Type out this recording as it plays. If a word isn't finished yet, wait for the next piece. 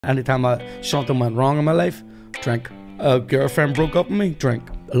Anytime something went wrong in my life, drink. A girlfriend broke up with me, drink.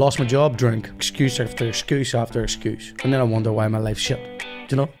 I lost my job, drink. Excuse after excuse after excuse. And then I wonder why my life's shit.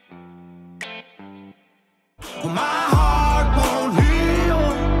 Do you know? Well, my heart won't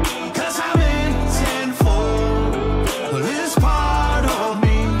heal, 'cause I'm in tenfold. Well, this part of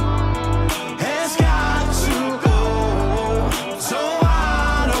me has got to go, so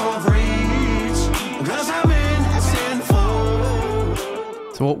out of reach, 'cause I'm in tenfold.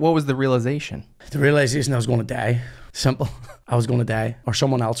 So what was the realization? The realization I was going to die. Simple. I was going to die, or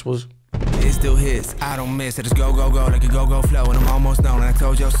someone else was. It's still his, I don't miss it. It's go, go, go, like a go, go flow. And I'm almost done, and I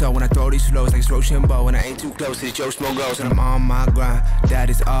told you so. When I throw these flows, like it's Rochambeau. And I ain't too close to the Joe Smo goes. And I'm on my grind, that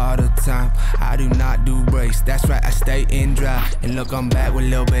is all the time. I do not do breaks, that's right, I stay in dry. And look, I'm back with a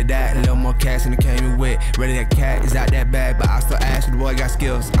little bit of that, and a little more cash than it came in with. Ready, that cat is out that bad, but I still ask you, the boy got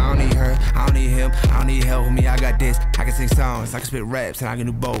skills. I don't need her, I don't need him, I don't need help with me, I got this. I can sing songs, I can spit raps, and I can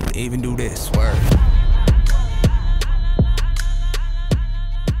do both, even do this, word.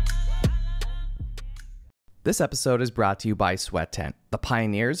 This episode is brought to you by Sweat Tent, the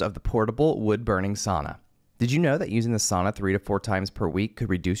pioneers of the portable wood-burning sauna. Did you know that using the sauna 3 to 4 times per week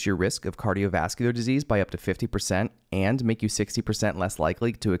could reduce your risk of cardiovascular disease by up to 50% and make you 60% less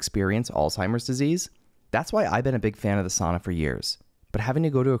likely to experience Alzheimer's disease? That's why I've been a big fan of the sauna for years. But having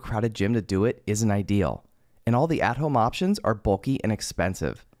to go to a crowded gym to do it isn't ideal. And all the at-home options are bulky and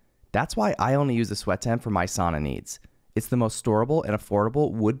expensive. That's why I only use the Sweat Tent for my sauna needs. It's the most storable and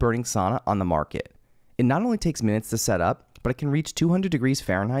affordable wood-burning sauna on the market. It not only takes minutes to set up, but it can reach 200 degrees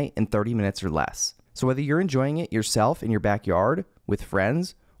Fahrenheit in 30 minutes or less. So whether you're enjoying it yourself in your backyard, with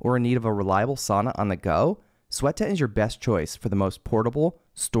friends, or in need of a reliable sauna on the go, Sweat Tent is your best choice for the most portable,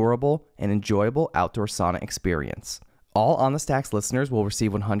 storable, and enjoyable outdoor sauna experience. All On The Stacks listeners will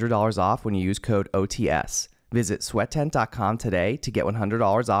receive $100 off when you use code OTS. Visit sweattent.com today to get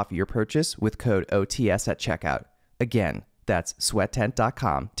 $100 off your purchase with code OTS at checkout. Again, that's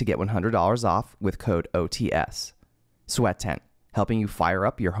sweattent.com to get $100 off with code OTS. Sweat Tent, helping you fire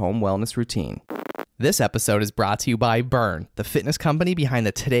up your home wellness routine. This episode is brought to you by Burn, the fitness company behind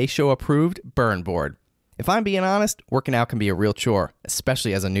the Today Show approved Burn Board. If I'm being honest, working out can be a real chore,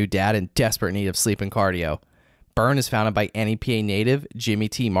 especially as a new dad in desperate need of sleep and cardio. Burn is founded by NEPA native Jimmy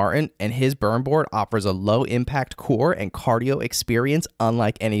T. Martin, and his Burn Board offers a low-impact core and cardio experience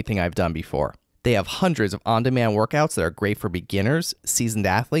unlike anything I've done before. They have hundreds of on-demand workouts that are great for beginners, seasoned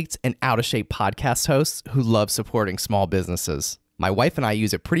athletes, and out-of-shape podcast hosts who love supporting small businesses. My wife and I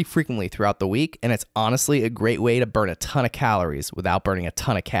use it pretty frequently throughout the week, and it's honestly a great way to burn a ton of calories without burning a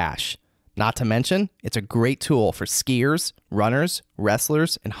ton of cash. Not to mention, it's a great tool for skiers, runners,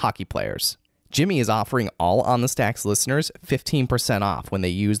 wrestlers, and hockey players. Jimmy is offering all On The Stacks listeners 15% off when they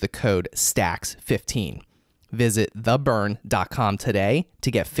use the code STACKS15. Visit theburn.com today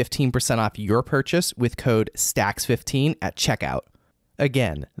to get 15% off your purchase with code STACKS15 at checkout.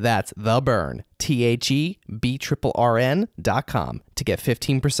 Again, that's theburn, THEBRRN.com to get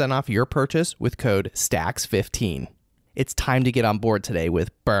 15% off your purchase with code STACKS15. It's time to get on board today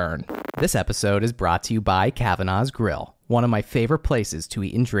with Burn. This episode is brought to you by Cavanaugh's Grille, one of my favorite places to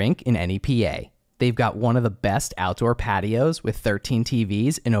eat and drink in NEPA. They've got one of the best outdoor patios with 13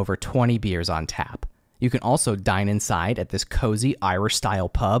 TVs and over 20 beers on tap. You can also dine inside at this cozy Irish-style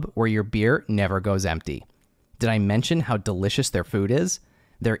pub where your beer never goes empty. Did I mention how delicious their food is?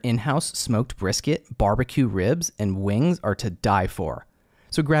 Their in-house smoked brisket, barbecue ribs, and wings are to die for.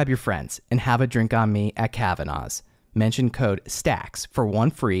 So grab your friends and have a drink on me at Cavanaugh's. Mention code STACKS for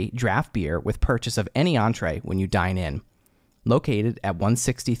one free draft beer with purchase of any entree when you dine in. Located at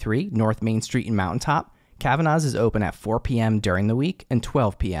 163 North Main Street in Mountaintop, Cavanaugh's is open at 4 p.m. during the week and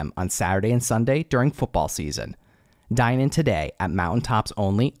 12 p.m. on Saturday and Sunday during football season. Dine in today at Mountaintop's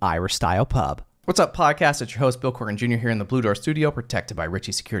only Irish-style pub. What's up, podcast? It's your host, Bill Corgan Jr. here in the Blue Door Studio, protected by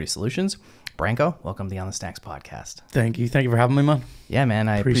Ritchie Security Solutions. Branko, welcome to the On The Stacks podcast. Thank you. Thank you for having me, man. Yeah, man.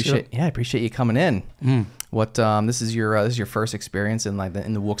 I appreciate you coming in. What this is your first experience in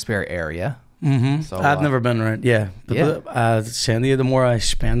in the Wilkes-Barre area. Mm-hmm. So I've never been around. Yeah. Saying to you, the more I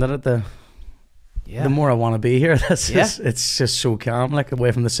spend at it, the more I want to be here. It's just so calm, like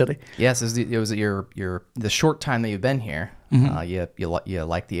away from the city. Yes, it was the short time that you've been here. Mm-hmm. You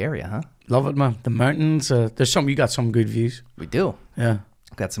like the area, huh? Love it, man. The mountains. You got some good views. We do. Yeah.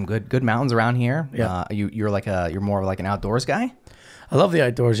 Got some good mountains around here. Yeah. You're more like an outdoors guy. I love the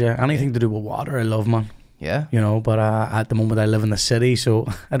outdoors. Yeah. Anything to do with water, I love, man. Yeah. But at the moment I live in the city, so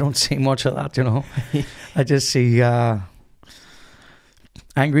I don't see much of that. I just see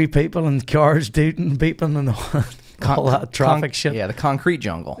angry people and cars beeping and all that traffic shit. Yeah, the concrete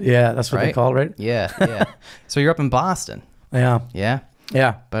jungle. Yeah, that's what they call it, right? Yeah. So you're up in Boston. Yeah. Yeah.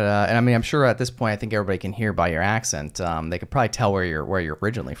 Yeah. But and I mean, I'm sure at this point, I think everybody can hear by your accent. They could probably tell where you're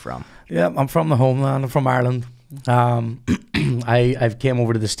originally from. Yeah, I'm from the homeland. I'm from Ireland. I came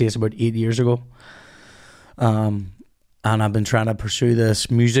over to the States about 8 years ago. And I've been trying to pursue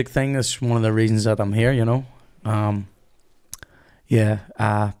this music thing. That's one of the reasons that I'm here, you know.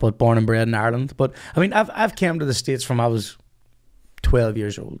 But born and bred in Ireland. But I mean, I've came to the States from I was 12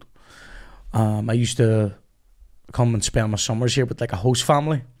 years old. I used to come and spend my summers here with like a host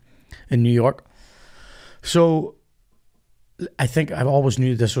family in New York. So I think I always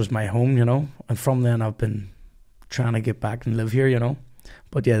knew this was my home, you know. And from then I've been trying to get back and live here, you know.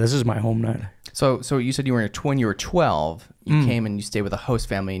 But yeah, this is my home now. So you said when you were 12, you came and you stayed with a host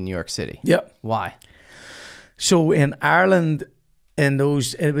family in New York City. Yep. Why? So in Ireland, there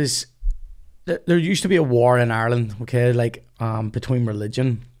used to be a war in Ireland, okay, like between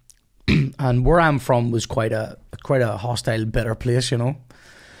religion, and where I'm from was quite a hostile, bitter place, you know.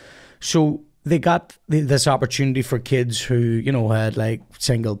 So they got this opportunity for kids who, you know, had like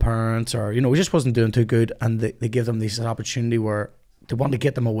single parents or, you know, just wasn't doing too good, and they give them this opportunity where they want to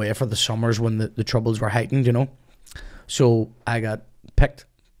get them away for the summers when the troubles were heightened, you know. So I got picked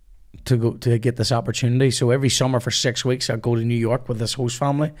to get this opportunity. So every summer for 6 weeks I'd go to New York with this host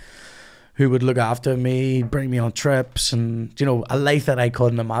family who would look after me, bring me on trips, and, you know, a life that I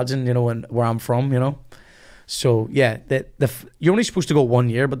couldn't imagine, you know, and where I'm from, you know. So yeah, you're only supposed to go 1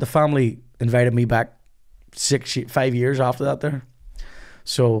 year, but the family invited me back 5 years after that there.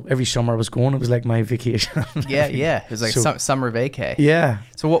 So every summer I was going, it was like my vacation. Yeah. It was like summer vacay. Yeah.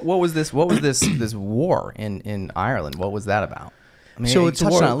 So what was this this war in Ireland? What was that about? I mean, so you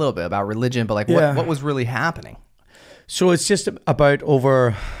touched on it a little bit about religion, but like what was really happening? So it's just about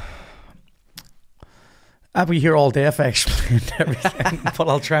over. I'll be here all day if I explain everything, but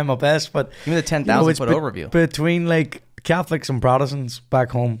I'll try my best. But give me the 10,000 foot overview. Between like Catholics and Protestants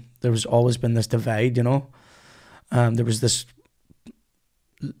back home, there's always been this divide, you know. There was this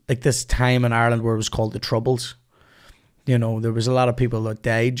time in Ireland where it was called the Troubles. You know, there was a lot of people that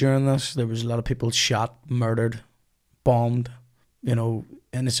died during this. There was a lot of people shot, murdered, bombed. You know,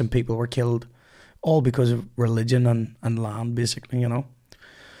 innocent people were killed, all because of religion and land, basically, you know.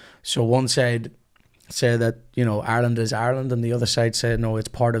 So one side said that, you know, Ireland is Ireland, and the other side said, no, it's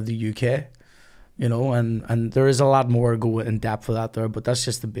part of the UK, you know, and there is a lot more go in depth for that there, but that's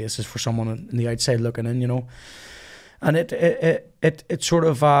just the basis for someone on the outside looking in, you know. And it sort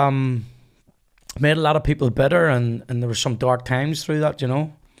of made a lot of people bitter, and there were some dark times through that, you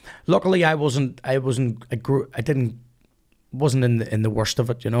know. Luckily, I wasn't in the worst of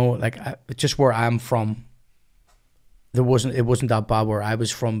it, you know. Like just where I'm from, it wasn't that bad where I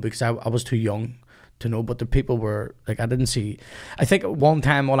was from, because I was too young to know. But the people were like, I didn't see. I think at one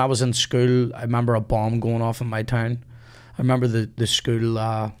time when I was in school, I remember a bomb going off in my town. I remember the school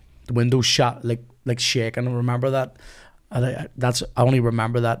the windows shot like shaking. I remember that. I only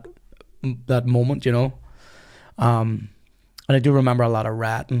remember that moment, you know. And I do remember a lot of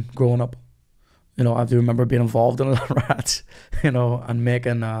ratting growing up. You know, I do remember being involved in a lot of rats, you know, and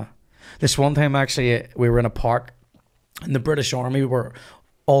making this one time actually we were in a park, and the British Army were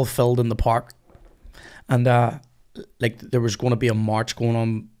all filled in the park, and like there was going to be a march going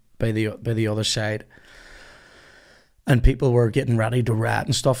on by the other side, and people were getting ready to rat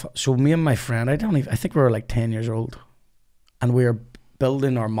and stuff. So me and my friend, I think we were like 10 years old, and we were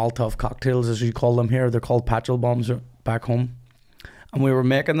building our Molotov cocktails, as you call them here. They're called petrol bombs back home. And we were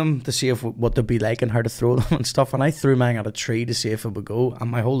making them to see what they'd be like and how to throw them and stuff. And I threw mine at a tree to see if it would go. And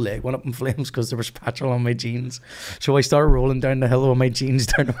my whole leg went up in flames because there was petrol on my jeans. So I started rolling down the hill with my jeans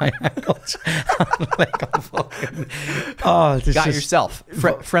down to my ankles. I'm fucking... Oh, got yourself.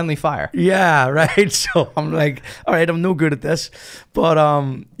 Friendly fire. Yeah, right. So I'm like, all right, I'm no good at this. But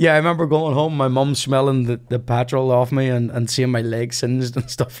yeah, I remember going home, my mum smelling the petrol off me and seeing my legs singed and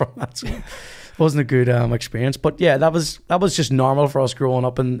stuff from that. So wasn't a good experience, but yeah, that was just normal for us growing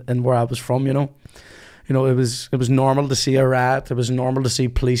up in where I was from, you know. It was normal to see a rat. It was normal to see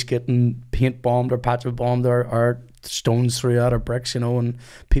police getting paint bombed or petrol bombed or stones through out or bricks, you know, and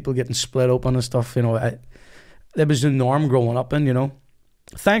people getting split open and stuff, you know. It was the norm growing up in, you know.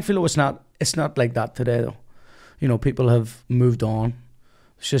 Thankfully, it's not like that today, though. You know, people have moved on.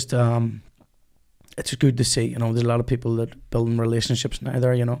 It's just it's good to see, you know. There's a lot of people that building relationships now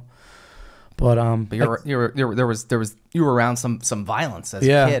there, you know. But you were around some violence as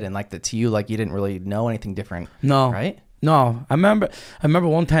a kid, and like to you, like you didn't really know anything different. No, right? No, I remember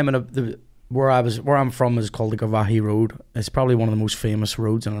one time where I'm from is called the Cavanaugh Road. It's probably one of the most famous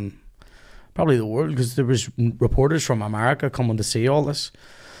roads in probably the world, because there was reporters from America coming to see all this.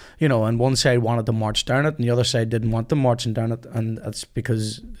 you know, and one side wanted to march down it and the other side didn't want them marching down it, and that's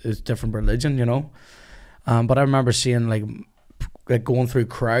because it's different religion, you know. But I remember seeing like going through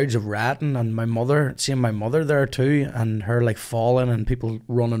crowds of ratting, and seeing my mother there too, and her like falling and people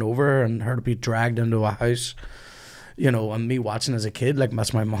running over her and her to be dragged into a house, you know, and me watching as a kid, like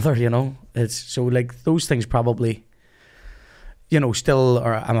that's my mother, you know. It's so like those things probably, you know, still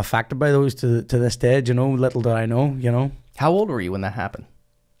are, I'm affected by those to this day, you know, little did I know, you know. How old were you when that happened?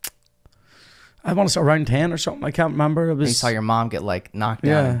 I want to say around 10 or something, I can't remember. It was, You saw your mom get like knocked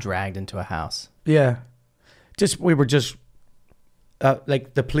down and dragged into a house. Yeah. We were just,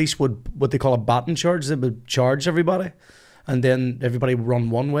 like the police would, what they call a baton charge, they would charge everybody and then everybody would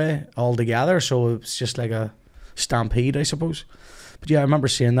run one way all together. So it was just like a stampede, I suppose. But yeah, I remember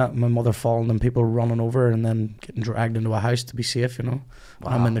seeing that, my mother falling and people running over and then getting dragged into a house to be safe, you know.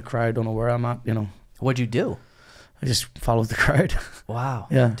 Wow. I'm in the crowd, don't know where I'm at, you know. What'd you do? I just followed the crowd. Wow.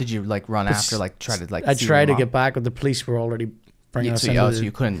 Yeah. Did you like run after, like try to like I see tried your to mom? get back, but the police were already bringing us in. So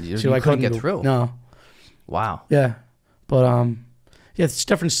you couldn't, I couldn't get go through. No. Wow. Yeah. But yeah, it's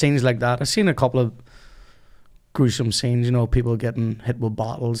different scenes like that. I've seen a couple of gruesome scenes, you know, people getting hit with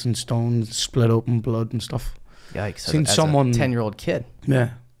bottles and stones, split open, blood and stuff. Yikes. Seen As someone, a 10-year-old kid.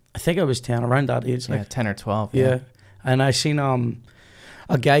 Yeah. I think I was 10, around that age. Yeah, Like, 10 or 12. yeah. And I seen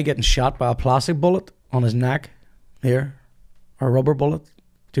a guy getting shot by a plastic bullet on his neck here. A rubber bullet.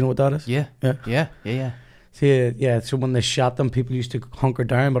 Do you know what that is? Yeah. Yeah. Yeah. Yeah. Yeah. So, yeah, so when they shot them, people used to hunker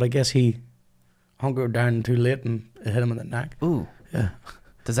down, but I guess he hunkered down too late and it hit him in the neck. Ooh. Yeah.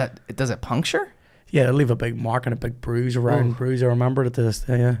 Does it puncture? Yeah, it'll leave a big mark and a big bruise, a round bruise. I remember it to this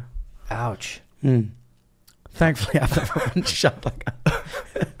day, yeah. Ouch. Thankfully, I've never been shot like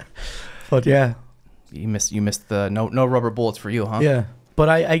that. But yeah. You missed the no rubber bullets for you, huh? Yeah. But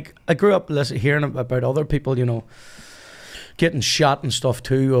I grew up hearing about other people, you know, getting shot and stuff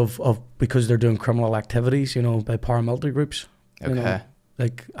too of because they're doing criminal activities, you know, by paramilitary groups. Okay. You know,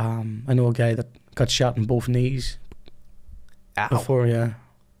 like I know a guy that got shot in both knees. Ow. Before, yeah.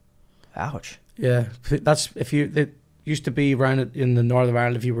 Ouch. Yeah. That's it used to be around it in the north of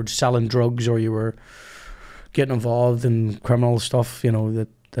Ireland, if you were selling drugs or you were getting involved in criminal stuff, you know,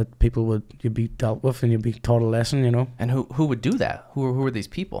 that people you'd be dealt with and you'd be taught a lesson, you know. And who would do that? Who are these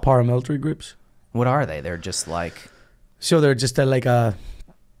people? Paramilitary groups. What are they? They're just like... So they're just like a...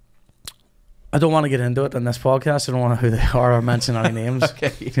 I don't want to get into it in this podcast. I don't want to know who they are or mention any names.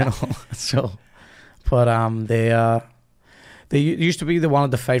 Okay. You know. So, but they used to be, they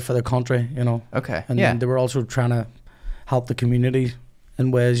wanted to fight for their country, you know. Okay. And then they were also trying to help the community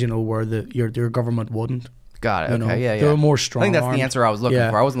in ways, you know, where your government wouldn't. Got it. You Okay. know? Yeah. They were more strong. I think that's the answer I was looking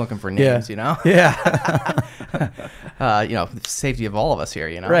for. I wasn't looking for names, you know. Yeah. You know, the safety of all of us here,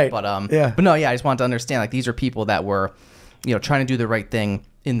 you know. Right. But yeah. But no, yeah. I just wanted to understand, like, these are people that were, you know, trying to do the right thing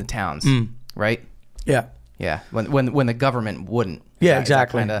in the towns, right? Yeah. Yeah. When the government wouldn't. Yeah,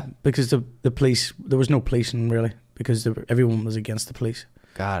 exactly. Kinda... Because the police, there was no policing really, because everyone was against the police.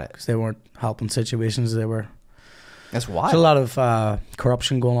 Got it. Because they weren't helping situations. They were. That's wild. There's a lot of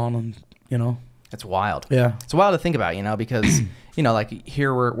corruption going on, and you know. It's wild. Yeah. It's wild to think about, you know, because, you know, like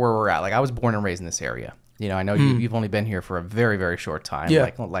here where we're at, like I was born and raised in this area. You know, I know you've only been here for a very, very short time.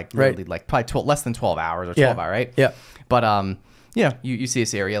 Yeah. Like literally like probably less than 12 hours or 12 hours, right? Yeah. But, you know, you see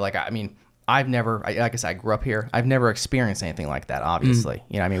this area, like, I mean, I've never, like I said, I grew up here. I've never experienced anything like that, obviously.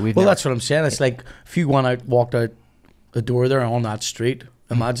 You know, I mean, Well, that's what I'm saying. It's like if you walked out the door there on that street,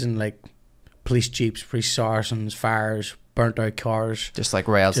 imagine like police jeeps, police saracens, fires, burnt out cars. Just like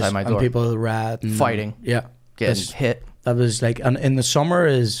right outside my door. And people rat and fighting. Yeah. Getting hit. That was like, and in the summer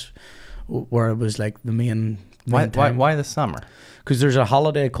is where it was like the main time. Why the summer? Because there's a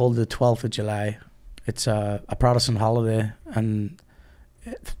holiday called the 12th of July. It's a Protestant holiday, and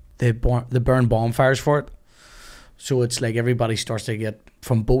they burn bonfires for it. So it's like everybody starts to get,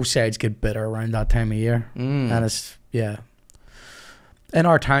 from both sides, get bitter around that time of year. And it's, yeah. In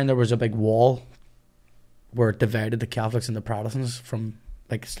our town, there was a big wall where it divided the Catholics and the Protestants from,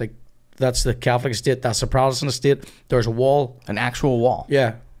 like, it's like, that's the Catholic state, that's the Protestant state. There's a wall. An actual wall.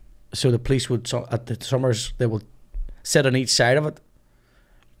 Yeah. So the police would, at the summers, they would sit on each side of it,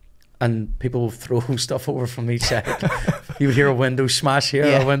 and people would throw stuff over from each side. You would hear a window smash here,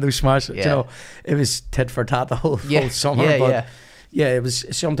 a window smash. Yeah. You know, it was tit for tat the whole summer. Yeah, but yeah, it was,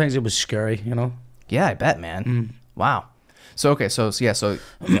 sometimes it was scary, you know. Yeah, I bet, man. Wow. So okay, so you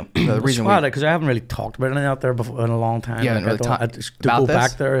know, the reason because I haven't really talked about anything out there before in a long time. Yeah, like, really to go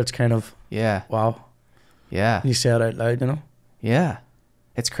back there, it's kind of wow. Yeah. You say it out loud, you know. Yeah,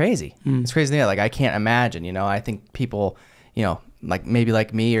 it's crazy. It's crazy. Yeah, like I can't imagine. You know, I think people, you know, like maybe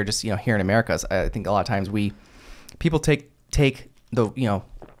like me or just, you know, here in America, I think a lot of times people take the, you know,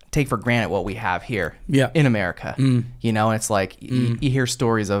 take for granted what we have here Yeah. in America. You know, and it's like you hear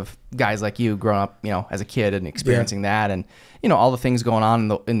stories of guys like you growing up, you know, as a kid and experiencing that, and you know, all the things going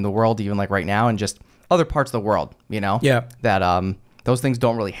on in the world, even like right now, and just other parts of the world, you know, that those things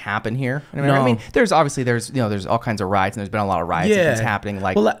don't really happen here. I mean, there's all kinds of riots, and there's been a lot of riots and things happening.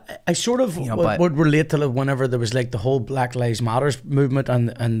 Like, well, I sort of would relate to it whenever there was like the whole Black Lives Matters movement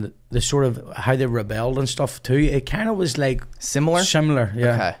and the sort of how they rebelled and stuff too. It kind of was like similar,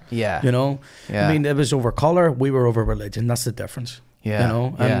 yeah. Okay. Yeah. You know, I mean, it was over color. We were over religion. That's the difference. Yeah. You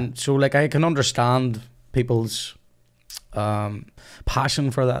know, and so like I can understand people's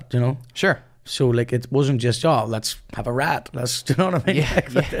passion for that. You know. Sure. So like it wasn't just let's have a rat. Let's, you know what I mean?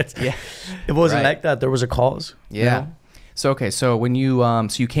 It wasn't like that. There was a cause. Yeah. You know? So when you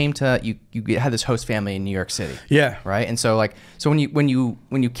you came to you had this host family in New York City. Yeah. Right. And so when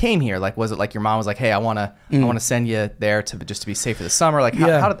you came here, like, was it like your mom was like, hey, I want to send you there to just to be safe for the summer? Like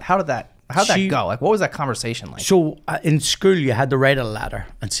how did that go? Like, what was that conversation like? So in school, you had to write a letter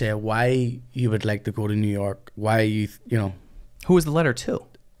and say why you would like to go to New York. Why you know. Who was the letter to?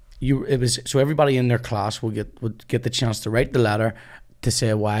 So everybody in their class would get the chance to write the letter to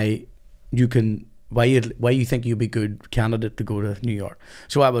say why you think you'd be good candidate to go to New York.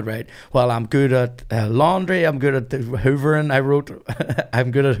 So I would write, well, I'm good at laundry, I'm good at hoovering. I wrote, I'm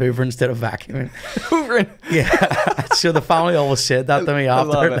good at hoovering instead of vacuuming. Hoovering. Yeah. So the family always said that to me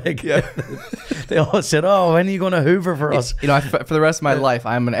after. Like, they always said, "Oh, when are you going to hoover for us?" You know, for the rest of my life,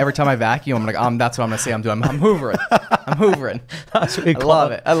 every time I vacuum, I'm like, that's what I'm gonna say. I'm doing. I'm hoovering. I'm hoovering. That's what we call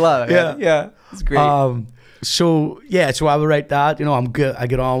love it. I love it. Yeah, yeah, it's great. So I would write that. You know, I'm good. I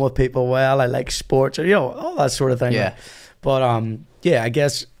get on with people well. I like sports, or, you know, all that sort of thing. Yeah. But I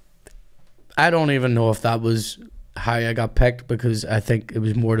guess I don't even know if that was how I got picked, because I think it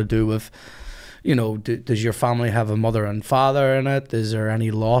was more to do with, you know, does your family have a mother and father in it? Is there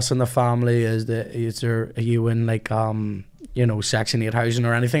any loss in the family? Are you in like you know, Section 8 housing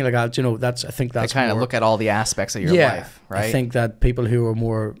or anything like that? You know, I think that's they kind of look at all the aspects of your life, right? I think that people who are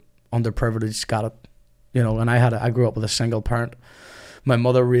more underprivileged got it. You know, and I grew up with a single parent. My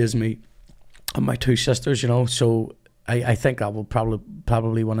mother raised me and my two sisters, you know, so I think that will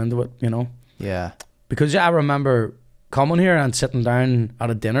probably went into it, you know. Yeah. Because I remember coming here and sitting down at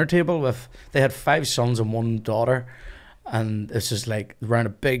a dinner table they had 5 sons and 1 daughter, and it's just like around a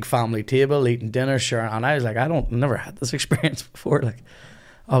big family table eating dinner, sharing, and I was like, never had this experience before. Like,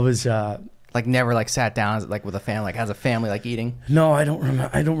 I was like never like sat down like with a family, like as a family, like eating. No, I don't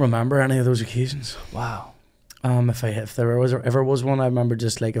remember any of those occasions. Wow. If there ever was one, I remember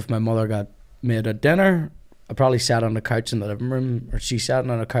just like if my mother got made a dinner, I probably sat on the couch in the living room, or she sat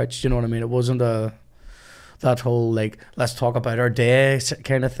on a couch. You know what I mean? It wasn't that whole like let's talk about our day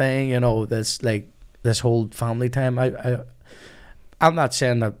kind of thing. You know, this whole family time. I'm not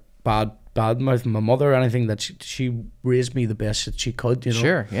saying that bad mouth my mother or anything, that she raised me the best that she could, you know.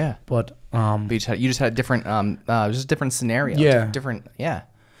 Sure, yeah. But you just had different just different scenarios. Yeah. Different, yeah.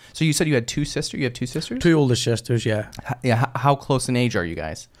 So you said you had 2 sisters? You have 2 sisters? 2 older sisters, yeah. Yeah. How close in age are you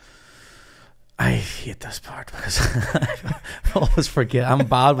guys? I hate this part because I always forget. I'm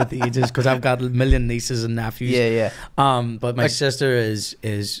bad with the ages because I've got a million nieces and nephews. Yeah. But my sister is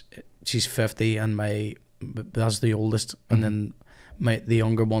she's 50, and that's the oldest, and then the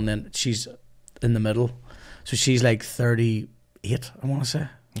younger one, then she's in the middle, so she's like 38, I want to say.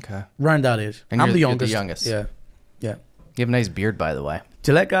 Okay. Around that age. And I'm the you're the youngest. Yeah. You have a nice beard, by the way.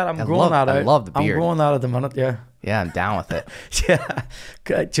 Do you like that? I'm growing that out. I love the beard. I'm growing that at the minute, yeah. Yeah, I'm down with it. Yeah.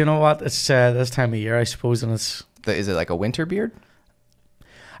 Do you know what? It's this time of year, I suppose, and it's... Is it like a winter beard?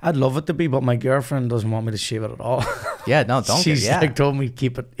 I'd love it to be, but my girlfriend doesn't want me to shave it at all. Yeah, no, don't. She's like told me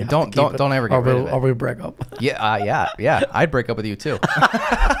keep it. Don't ever get rid of it. Or we'll break up. Yeah. I'd break up with you too.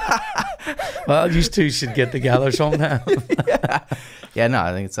 Well, you two should get together sometime. Yeah. No,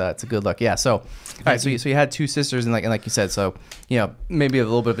 I think it's a good look. Yeah. So, all right. So you had 2 sisters, and like you said, so you know, maybe a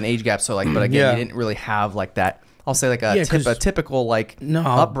little bit of an age gap. So like, but again, you didn't really have like that. I'll say like a typical like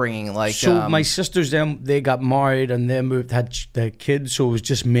upbringing. Like, so my sisters, they got married and they had the kids, so it was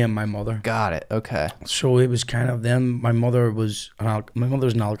just me and my mother. Got it. Okay. So it was kind of them. My mother's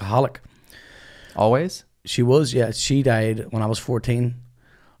an alcoholic. Always. She was, yeah. She died when I was 14.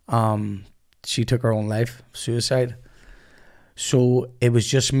 She took her own life, suicide. So it was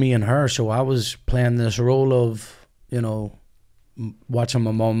just me and her. So I was playing this role of, you know, watching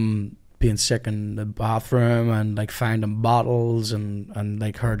my mum being sick in the bathroom and like finding bottles and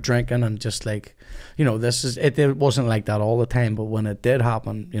like her drinking, and just like, you know, it wasn't like that all the time, but when it did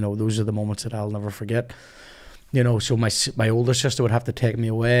happen, you know, those are the moments that I'll never forget. You know, so my older sister would have to take me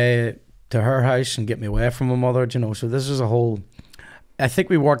away to her house and get me away from my mother, you know. So this is a whole, I think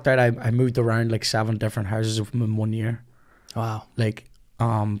we worked out. I moved around like 7 different houses in 1 year. Wow. Like,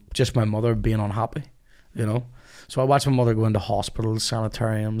 just my mother being unhappy, you know. So I watched my mother go into hospitals,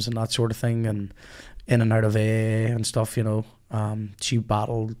 sanitariums, and that sort of thing, and in and out of AA and stuff, you know. She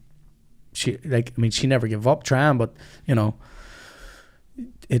battled. She never gave up trying, but you know,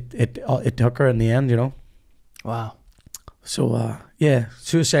 it took her in the end, you know. Wow. So yeah,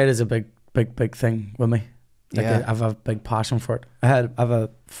 suicide is a big thing with me. Like, Yeah. I have a big passion for it. I have a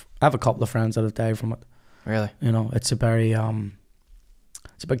couple of friends that have died from it. Really? You know, it's a very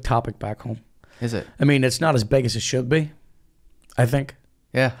it's a big topic back home. Is it? I mean, it's not as big as it should be, I think.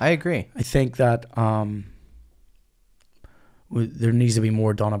 Yeah, I agree. I think that there needs to be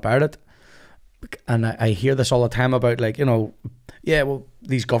more done about it. And I hear this all the time about, like, you know, yeah, well,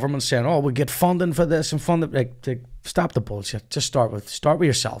 these governments saying, oh, we get funding for this and funding. Like, stop the bullshit. Just start with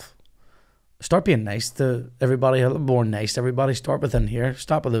yourself. Start being nice to everybody, a little more nice to everybody. Start within here.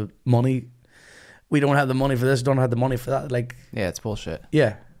 Stop with the money. We don't have the money for this, don't have the money for that. Like, Yeah, it's bullshit.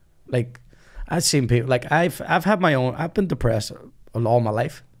 yeah. Like, I've seen people, like, I've had my own, I've been depressed all my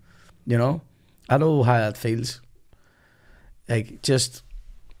life, you know. I know how that feels. Like, just,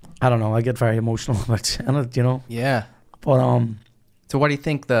 I don't know, I get very emotional about saying it, you know. Yeah. But So what do you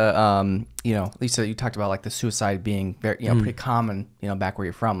think the you know, Lisa, you talked about like the suicide being very, you know, pretty common, you know, back where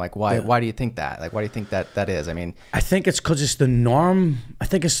you're from. Like, why do you think that? Like, why do you think that is? I mean, I think it's because it's the norm. I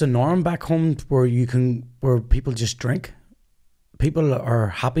think it's the norm back home where people just drink. People are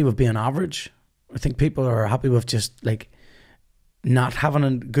happy with being average. I think people are happy with just like not having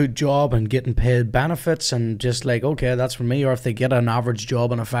a good job and getting paid benefits and just like, okay, that's for me. Or if they get an average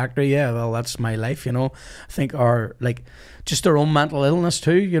job in a factory, yeah, well, that's my life, you know. I think, or like just their own mental illness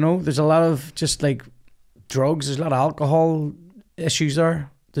too, you know. There's a lot of just like drugs, there's a lot of alcohol issues there.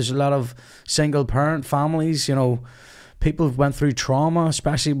 There's a lot of single parent families, you know. People who went through trauma,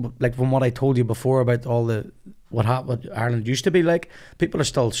 especially like from what I told you before about all what Ireland used to be like. People are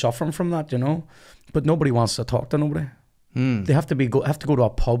still suffering from that, you know. But nobody wants to talk to nobody. They have to go to a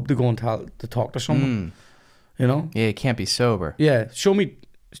pub to go and talk to someone. You know? yeah, you can't be sober. Yeah. Show me.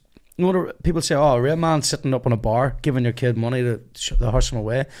 You know, people say, "Oh, a real man sitting up in a bar giving your kid money to hush them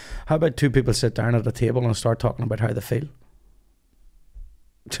away." How about 2 people sit down at a table and start talking about how they feel?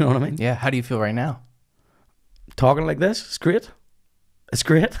 Do you know what I mean? Yeah. How do you feel right now? Talking like this, it's great. It's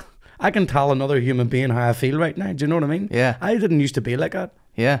great. I can tell another human being how I feel right now. Do you know what I mean? Yeah. I didn't used to be like that.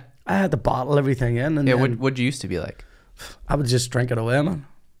 Yeah. I had to bottle everything in, and Yeah. then What'd you used to be like? I would just drink it away, man.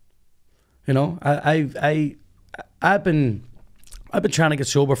 You know, I've been trying to get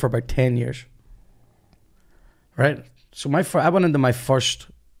sober for about 10 years. Right? So I went into my first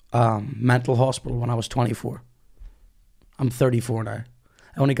mental hospital when I was 24. I'm 34 now.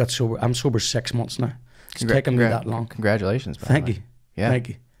 I only got sober. I'm sober 6 months now. It's taken me that long. Congratulations, by Thank the way. you. Yeah. Thank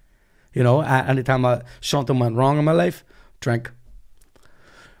you. You know, anytime something went wrong in my life, drink.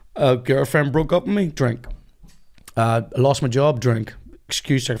 A girlfriend broke up with me, drink. I lost my job, drink.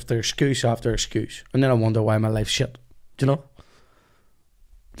 Excuse after excuse after excuse. And then I wonder why my life's shit. Do you know?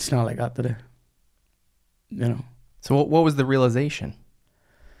 It's not like that today. You know? So what was the realization?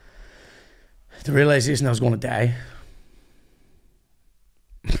 The realization I was going to die.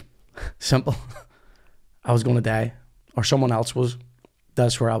 Simple. I was going to die. Or someone else was.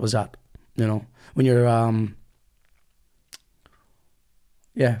 That's where I was at. You know? When you're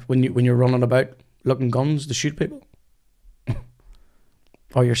when you're running about looking guns to shoot people.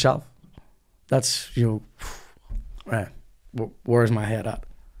 Or yourself. That's, you know, right. Where's my head at?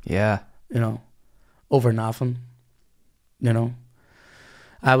 Yeah. You know, over nothing. You know,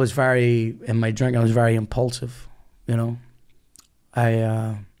 I was in my drink, I was very impulsive. You know,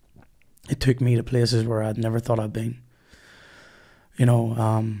 it took me to places where I'd never thought I'd been. You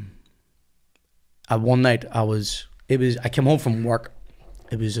know, one night I came home from work.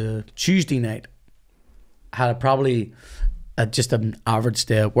 It was a Tuesday night. I had probably just an average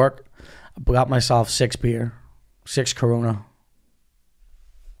day at work. I got myself 6 beer, 6 Corona.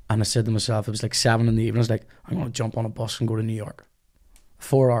 And I said to myself, it was like 7 in the evening. I was like, I'm going to jump on a bus and go to New York.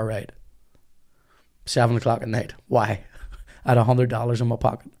 4-hour ride. 7 o'clock at night. Why? I had $100 in my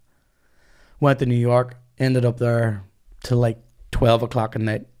pocket. Went to New York, ended up there till like 12 o'clock at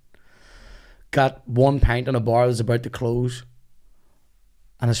night. Got 1 pint in a bar that was about to close.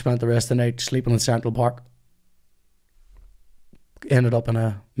 And I spent the rest of the night sleeping in Central Park. Ended up in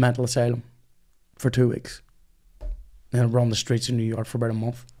a mental asylum for 2 weeks. Then run the streets of New York for about a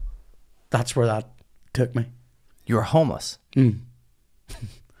month. That's where that took me. You were homeless. It's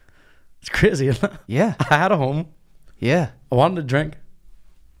crazy, isn't it? Yeah. I had a home. Yeah. I wanted to drink.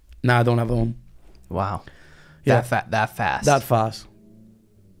 Now I don't have a home. Wow. Yeah. That fast. That fast.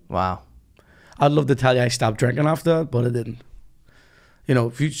 Wow. I'd love to tell you I stopped drinking after that, but I didn't. You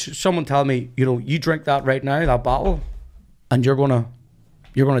know, if someone tell me, you know, you drink that right now, that bottle, and you're gonna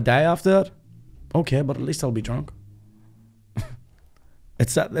die after that, okay, but at least I'll be drunk.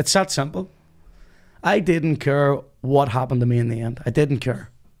 It's that simple. I didn't care what happened to me in the end. I didn't care.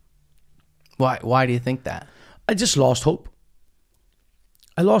 Why do you think that? I just lost hope.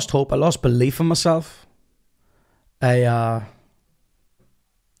 I lost hope. I lost belief in myself. I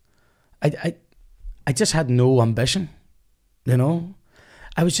just had no ambition, you know.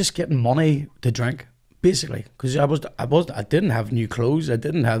 I was just getting money to drink, basically, because I didn't have new clothes, I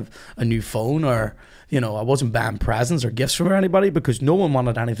didn't have a new phone, or, you know, I wasn't buying presents or gifts for anybody because no one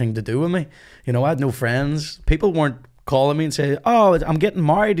wanted anything to do with me. You know, I had no friends. People weren't calling me and saying, "Oh, I'm getting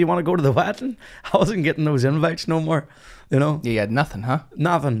married. Do you want to go to the wedding?" I wasn't getting those invites no more. You know, You had nothing, huh?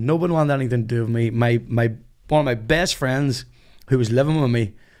 nothing. Nobody wanted anything to do with me. One of my best friends, who was living with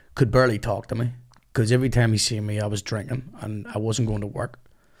me, could barely talk to me because every time he seen me, I was drinking and I wasn't going to work.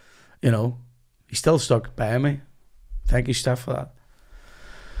 You know, he still stuck by me. Thank you, Steph, for that.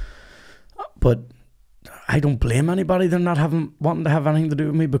 But I don't blame anybody. They're not wanting to have anything to do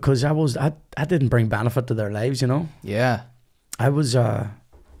with me because I didn't bring benefit to their lives. You know. Yeah. I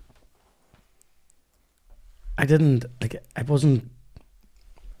didn't like. I wasn't.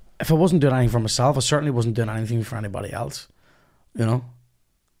 If I wasn't doing anything for myself, I certainly wasn't doing anything for anybody else. You know.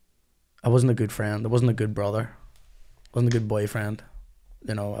 I wasn't a good friend. I wasn't a good brother. I wasn't a good boyfriend.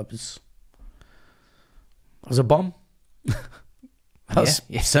 You know, I was a bum. That's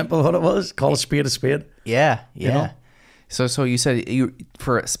simple what it was. Call a spade a spade. Yeah. You know? So you said you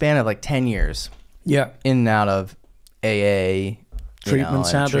for a span of like 10 years. Yeah. In and out of AA, treatment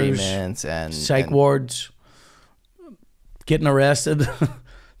centers, treatments and psych wards, getting arrested,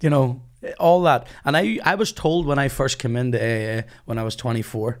 you know, all that. And I was told when I first came into AA when I was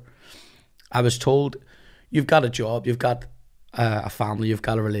 24, I was told, you've got a job, you've got a family, you've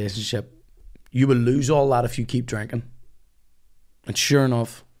got a relationship, you will lose all that if you keep drinking. And sure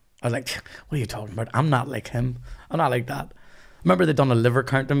enough, I was like, what are you talking about? I'm not like him. I'm not like that. I remember they done a liver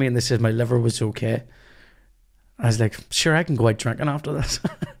count on me and they said my liver was okay. I was like, sure, I can go out drinking after this.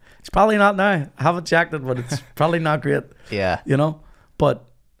 It's probably not now. I haven't checked it, but it's probably not great. Yeah. You know? But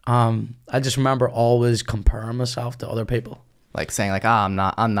I just remember always comparing myself to other people. Like saying like, I'm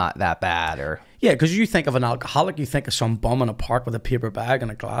not that bad, or yeah, because you think of an alcoholic, you think of some bum in a park with a paper bag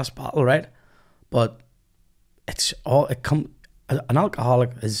and a glass bottle, right? But an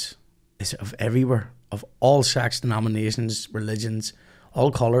alcoholic is of everywhere, of all sex, denominations, religions,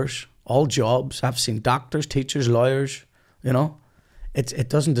 all colours, all jobs. I've seen doctors, teachers, lawyers, you know. It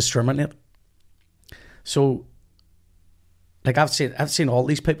doesn't discriminate. So like I've seen all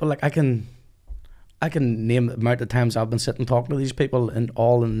these people. Like I can name the amount of times I've been sitting talking to these people in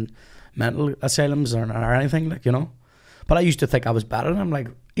mental asylums or anything, like, you know. But I used to think I was better than them. Like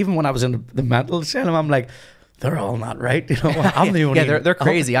even when I was in the mental asylum, I'm like, they're all not right, you know. I'm the only. Yeah, they're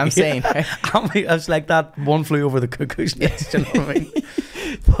crazy. I'm sane. Right? I was like that one flew over the cuckoo's nest. You know what I mean?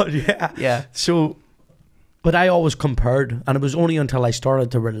 But yeah. So, but I always compared, and it was only until I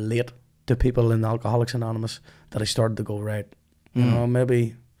started to relate to people in Alcoholics Anonymous that I started to go, right, you know,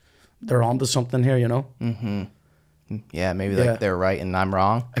 maybe they're onto something here, you know. Mm-hmm. Yeah, maybe like they're right and I'm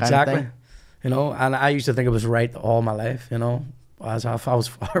wrong. Exactly. You know, and I used to think it was right all my life, you know, as I was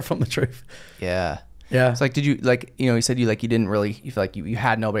far from the truth. Yeah. Yeah. So like, did you like, you know, you said you didn't really, you feel like you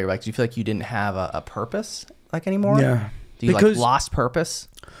had nobody, like, do you feel like you didn't have a purpose like anymore? Yeah. Do you because like lost purpose?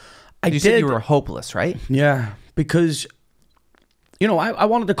 You said you were hopeless, right? Yeah. Because, you know, I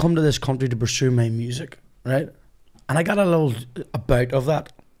wanted to come to this country to pursue my music, right? And I got a little bout of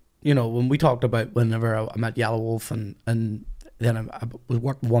that. You know, when we talked about whenever I met Yellow Wolf and then I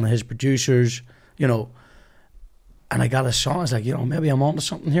worked with one of his producers, you know, and I got a song. I was like, you know, maybe I'm onto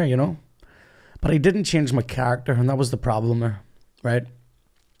something here, you know. But I didn't change my character, and that was the problem there, right?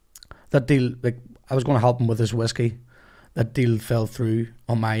 That deal, like, I was going to help him with his whiskey. That deal fell through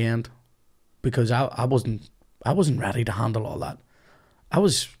on my end because I wasn't ready to handle all that. I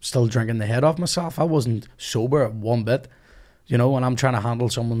was still drinking the head off myself. I wasn't sober one bit, you know, and I'm trying to handle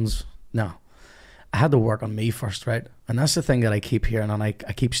someone's... No. I had to work on me first, right? And that's the thing that I keep hearing and I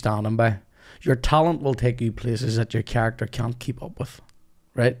keep standing by. Your talent will take you places that your character can't keep up with,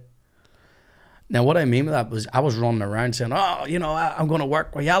 right? Now, what I mean by that was I was running around saying, oh, you know, I'm going to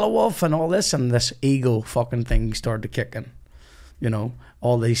work with Yellow Wolf and all this, and this ego fucking thing started to kick in. You know,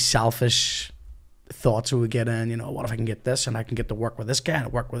 all these selfish thoughts we would get in, you know, what if I can get this and I can get to work with this guy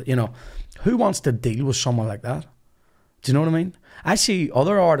and work with, you know, who wants to deal with someone like that? Do you know what I mean? I see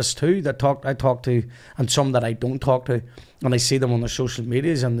other artists too that I talk to, and some that I don't talk to, and I see them on their social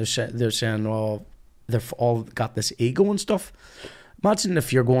medias, and they're saying, "Oh, they've all got this ego and stuff." Imagine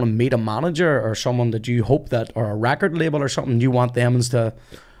if you're going to meet a manager or someone that you hope that, or a record label or something, you want them to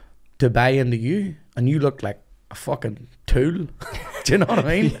buy into you, and you look like a fucking tool. Do you know what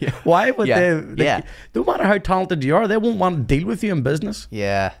I mean? Yeah. Why would they? Yeah. No matter how talented you are, they won't want to deal with you in business.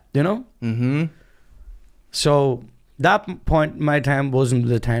 Yeah. You know? Mm-hmm. So that point in my time wasn't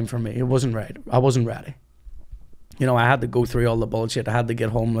the time for me. It wasn't right. I wasn't ready. You know, I had to go through all the bullshit. I had to get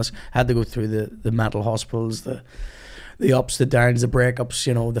homeless. I had to go through the mental hospitals, the ups, the downs, the breakups,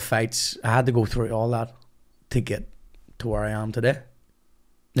 you know, the fights. I had to go through all that to get to where I am today.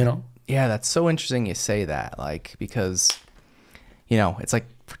 You know? Yeah, that's so interesting you say that, like, because, you know, it's like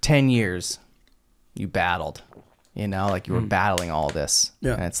for 10 years you battled, you know, like you were battling all this.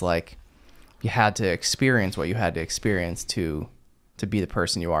 Yeah. And it's like you had to experience what you had to experience to be the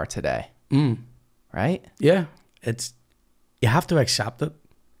person you are today. Right? Yeah. You have to accept it.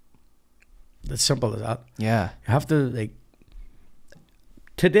 It's simple as that. Yeah. You have to, like,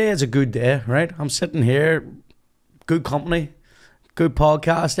 today is a good day, right? I'm sitting here, good company, good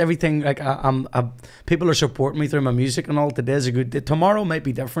podcast, everything. Like, I'm people are supporting me through my music and all. Today's a good day. Tomorrow might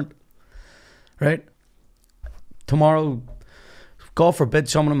be different, right? Tomorrow, God forbid,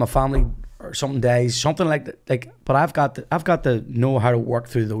 someone in my family or something dies, something like that. Like, but I've got to know how to work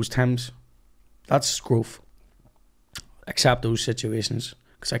through those times. That's growth. Accept those situations,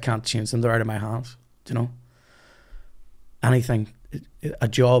 because I can't change them. They're out of my hands. You know. Anything, a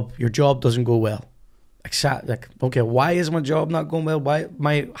job, your job doesn't go well. Accept, like, okay, why is my job not going well? Why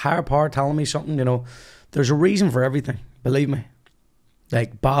my higher power telling me something? You know, there's a reason for everything. Believe me,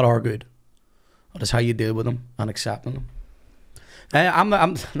 like bad or good. But it's how you deal with them and accepting them.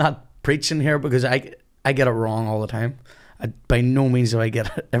 I'm not preaching here, because I get it wrong all the time. By no means do I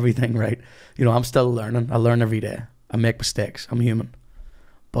get everything right. You know, I'm still learning. I learn every day. I make mistakes. I'm human.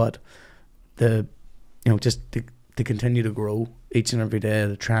 But just to continue to grow each and every day,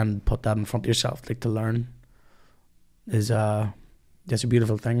 to try and put that in front of yourself, like to learn, is that's a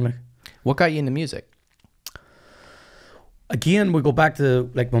beautiful thing. Like, what got you into music? Again, we go back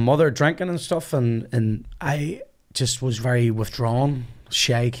to like my mother drinking and stuff, and I just was very withdrawn,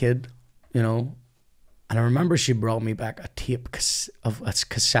 shy kid, you know. And I remember she brought me back a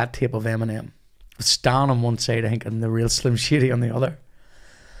cassette tape of Eminem, with Stan on one side, I think, and the real Slim Shady on the other.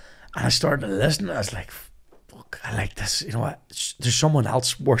 And I started to listen. I was like, fuck, I like this. You know what? There's someone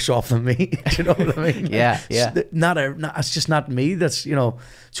else worse off than me. Do you know what I mean? Yeah. It's just not me. That's, you know.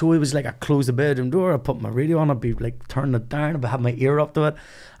 So it was like I closed the bedroom door, I put my radio on, I'd be like turning it down, I'd have my ear up to it.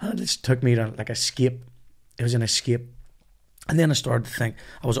 And it just took me to like escape. It was an escape. And then I started to think,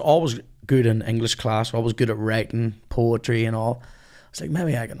 I was always good in English class, I was good at writing poetry and all. I was like,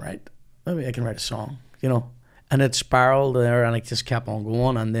 maybe I can write a song, you know. And it spiraled there, and it just kept on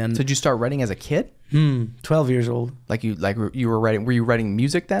going. And then, so did you start writing as a kid? 12 years old. Like you were writing? Were you writing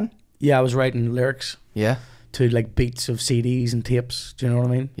music then? Yeah, I was writing lyrics. Yeah. To like beats of CDs and tapes. Do you know what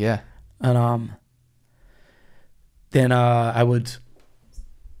I mean? Yeah. And then I would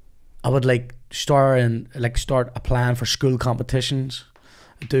like start applying for school competitions.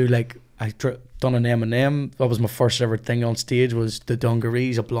 I done an Eminem. That was my first ever thing on stage, was the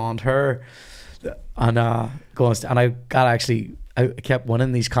dungarees, a blonde hair, and I kept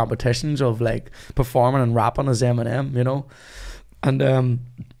winning these competitions of like performing and rapping as Eminem, you know, and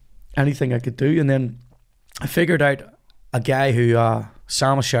anything I could do. And then I figured out a guy who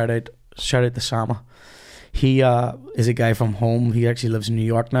Sama, shout out to Sama. He is a guy from home. He actually lives in New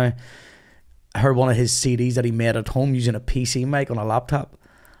York now. I heard one of his CDs that he made at home using a PC mic on a laptop.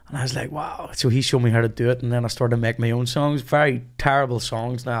 And I was like, wow. So he showed me how to do it, and then I started to make my own songs. Very terrible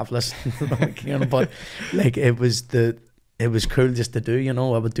songs now, I've listened to them again. But like it was cool just to do, you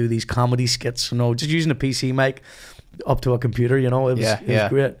know. I would do these comedy skits, you know, just using a PC mic up to a computer, you know. It was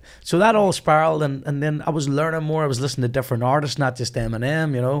great. So that all spiraled, and then I was learning more. I was listening to different artists, not just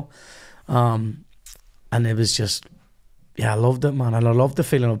Eminem, you know. And it was just, yeah, I loved it, man. And I loved the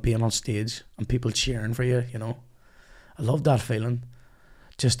feeling of being on stage and people cheering for you, you know. I loved that feeling.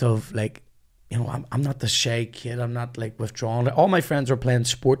 Just of like, you know, I'm not the shy kid. I'm not like withdrawn. All my friends were playing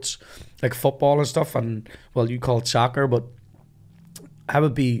sports, like football and stuff. And well, you call it soccer, but I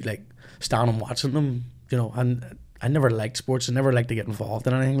would be like standing watching them, you know. And I never liked sports. I never liked to get involved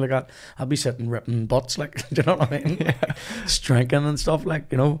in anything like that. I'd be sitting ripping butts, like, do you know what I mean? Yeah. Drinking and stuff,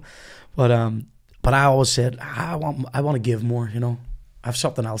 like, you know. But I always said, I want to give more, you know. I have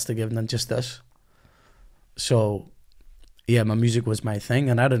something else to give than just this. So yeah, my music was my thing,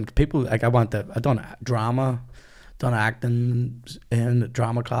 and I done drama, done acting in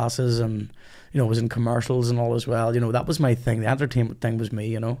drama classes, and was in commercials and all as well. That was my thing. The entertainment thing was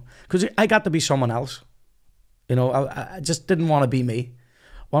me. Because I got to be someone else. I just didn't want to be me.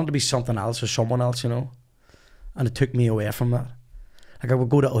 I wanted to be something else or someone else. And it took me away from that. Like I would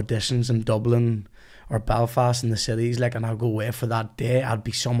go to auditions in Dublin or Belfast in the cities, like, and I'd go away for that day. I'd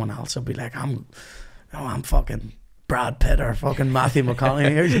be someone else. I'd be like, I'm fucking Brad Pitt or fucking Matthew McConaughey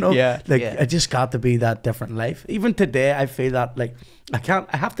here, Yeah. I just got to be that different life. Even today, I feel that, like,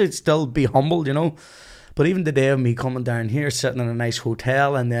 I have to still be humbled, but even today of me coming down here, sitting in a nice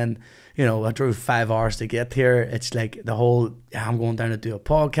hotel, and then, I drove 5 hours to get here. It's like the whole, I'm going down to do a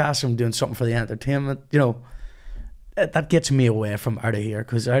podcast, I'm doing something for the entertainment, that gets me away from out of here,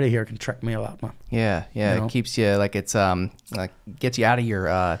 because out of here can trick me a lot, man. Yeah. It keeps you, like, it's like gets you out of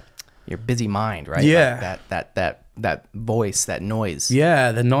your busy mind, right? Yeah. Like that voice, that noise.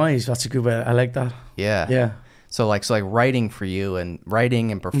 Yeah, the noise. That's a good way. I like that. Yeah. So like writing for you, and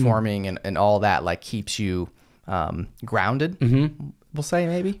writing and performing and all that, like, keeps you grounded. We'll say,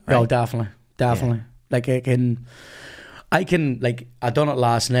 maybe. Right? Oh, definitely. Yeah. Like I can like, I done it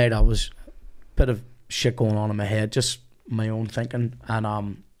last night. I was a bit of shit going on in my head, just my own thinking, and I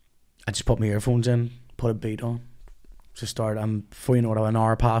just put my earphones in, put a beat on, just start. Before you know it, an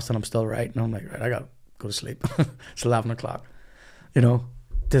hour passed and I'm still writing. I'm like, right, I gotta go to sleep. It's 11 o'clock.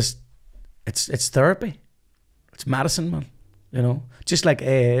 It's therapy. It's medicine, man. Just like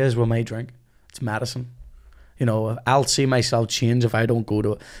AA is with my drink. It's medicine. I'll see myself change if I go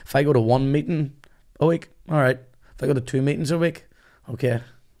to one meeting a week, all right. If I go to 2 meetings a week, okay.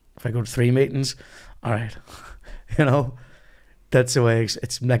 If I go to 3 meetings, all right. That's the way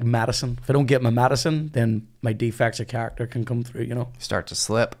it's like medicine. If I don't get my medicine, then my defects of character can come through, Start to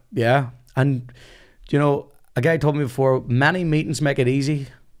slip. Yeah. And, a guy told me before, many meetings make it easy,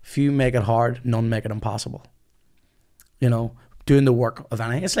 few make it hard, none make it impossible. Doing the work of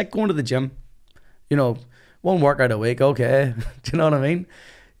anything. It's like going to the gym. 1 workout a week, okay. Do you know what I mean?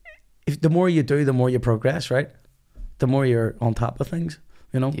 The more you do, the more you progress, right? The more you're on top of things.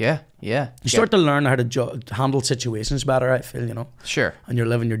 Yeah. You start to learn how to handle situations better, I feel, Sure. And you're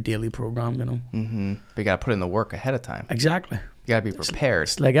living your daily program, Mm-hmm. But you got to put in the work ahead of time. Exactly. You got to be prepared.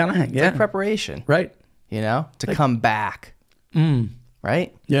 It's like anything, yeah. Like preparation. Right. To come back.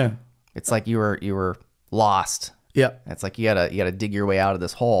 Right? Yeah. It's like you were lost. Yeah. It's like you gotta dig your way out of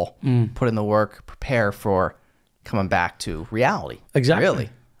this hole, put in the work, prepare for coming back to reality. Exactly. Really.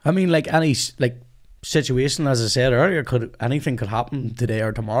 I mean, like any situation, as I said earlier, anything could happen today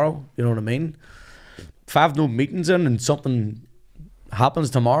or tomorrow. You know what I mean? If I have no meetings in and something happens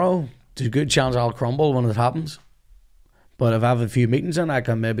tomorrow, there's a good chance I'll crumble when it happens. But if I have a few meetings in, I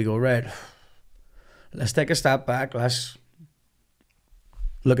can maybe go, right, let's take a step back. Let's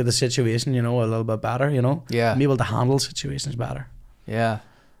look at the situation, a little bit better, Yeah. I'm able to handle situations better. Yeah.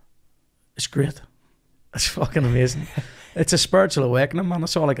 It's great. It's fucking amazing. It's a spiritual awakening, man.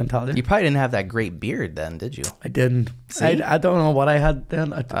 That's all I can tell you. You probably didn't have that great beard then, did you? I didn't. I don't know what I had then.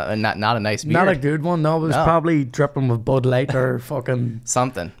 Not a nice beard. Not a good one. No, it was probably dripping with Bud Light or fucking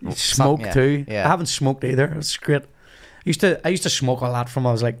something. Smoke too. Yeah. I haven't smoked either. It's great. I used to smoke a lot from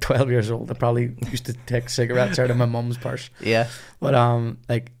I was like 12 years old. I probably used to take cigarettes out of my mum's purse. Yeah. But and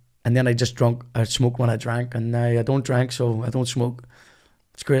then I smoked when I drank, and now I don't drink, so I don't smoke.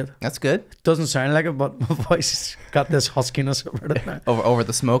 It's great. That's good. Doesn't sound like it, but my voice has got this huskiness over it now. Over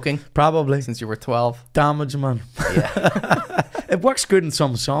the smoking? Probably. Since you were 12? Damage, man. Yeah. It works good in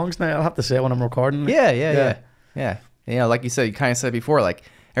some songs now, I'll have to say, when I'm recording. Yeah. Like you said, you kind of said before, like,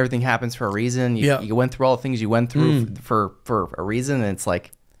 everything happens for a reason. You went through all the things you went through for a reason, and it's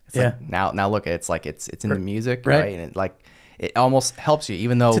like now look at it's like it's in the music, right? And it almost helps you,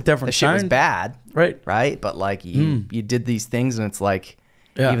 even though the shit was bad, right? But like you did these things, and it's like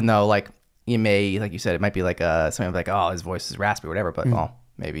even though like you may, like you said, it might be like something like, oh, his voice is raspy or whatever, but well,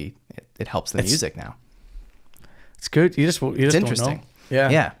 maybe it helps the music now. It's good. You just interesting. Don't know.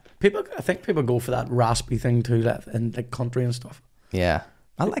 Yeah. I think people go for that raspy thing too, in like country and stuff. Yeah.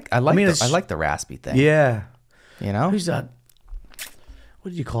 I like the raspy thing. Yeah. Who's that?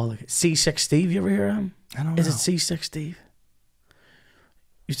 What did you call it? C6 Steve, you ever hear him? I don't know. Is it C6 Steve?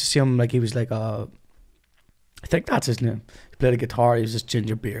 Used to see him like he was like I think that's his name. He played a guitar. He was this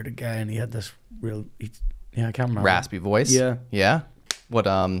ginger bearded guy, and he had this real I can't remember. Raspy voice? Yeah. Yeah. What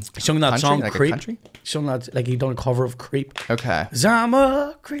he sung that song like Creep. He sung that like he done a cover of Creep. Okay. 'Cause I'm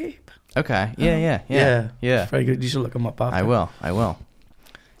a creep. Okay. Yeah. Very good. You should look him up after. I will.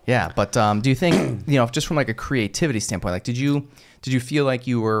 Yeah, but do you think, just from like a creativity standpoint, like did you feel like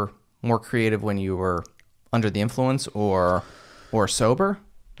you were more creative when you were under the influence or sober?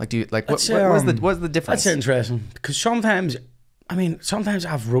 Like, do you like what's the difference? That's interesting because sometimes, I mean, sometimes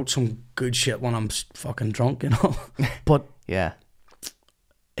I've wrote some good shit when I'm fucking drunk, you know, but yeah,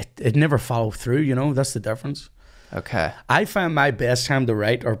 it never followed through, you know. That's the difference. Okay. I find my best time to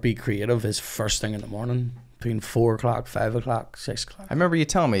write or be creative is first thing in the morning, between 4 o'clock, 5 o'clock, 6 o'clock. I remember you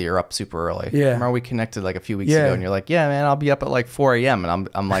telling me you're up super early. Yeah. Remember we connected like a few weeks ago, and you're like, "Yeah, man, I'll be up at like 4 a.m." And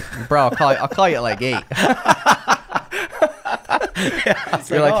I'm like, "Bro, I'll call you at like 8."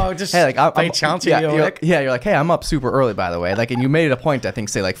 You're like, just hey, like I'm chancey. You're like, hey, I'm up super early, by the way. Like, and you made it a point to, I think,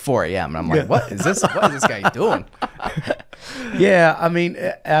 say like 4 a.m. And I'm like, what is this? What is this guy doing? Yeah, I mean,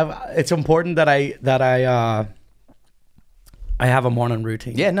 it's important that I have a morning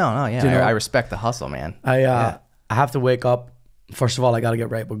routine. Yeah, no, yeah. You know? I respect the hustle, man. I have to wake up. First of all, I got to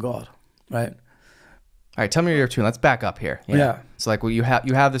get right with God, right? All right, tell me your routine. Let's back up here. Yeah. It's like, well, you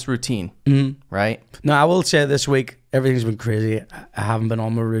have this routine, right? Now, I will say this week, everything's been crazy. I haven't been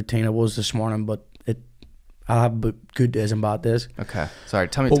on my routine. It was this morning, but I'll have good days and bad days. Okay. Sorry,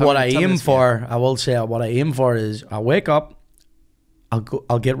 tell me. But what I will say, what I aim for is I wake up,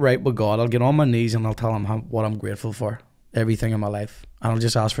 I'll get right with God. I'll get on my knees and I'll tell him what I'm grateful for, everything in my life. And I'll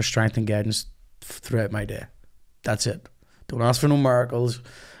just ask for strength and guidance throughout my day. That's it. Don't ask for no miracles.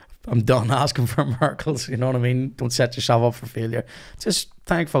 I'm done asking for miracles. You know what I mean? Don't set yourself up for failure. Just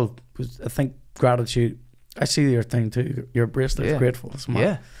thankful. I think gratitude. I see your thing too. Your bracelet is grateful. It's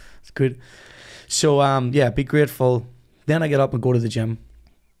it's good. So be grateful. Then I get up and go to the gym,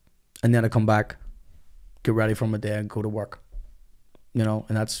 and then I come back, get ready for my day, and go to work. You know,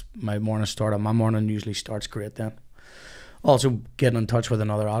 and that's my morning start. My morning usually starts great then. Also, getting in touch with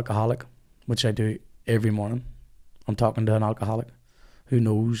another alcoholic, which I do every morning. I'm talking to an alcoholic who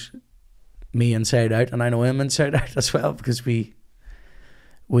knows me inside out, and I know him inside out as well, because we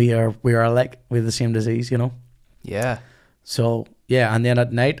are alike. We have the same disease, you know. Yeah. So yeah, and then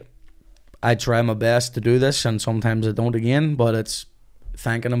at night, I try my best to do this, and sometimes I don't again. But it's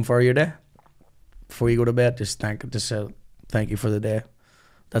thanking him for your day before you go to bed. Just say thank you for the day.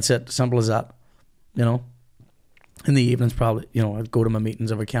 That's it. Simple as that. You know. In the evenings, probably, you know, I'd go to my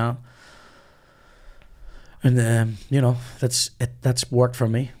meetings if I can. And you know, that's worked for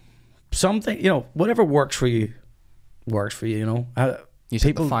me. Something, you know, whatever works for you, you know. You just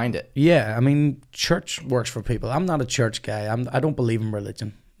have to find it. Yeah, I mean, church works for people. I'm not a church guy. I don't believe in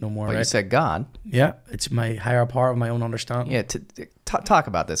religion no more. But right? you said God. Yeah, it's my higher power of my own understanding. Yeah, talk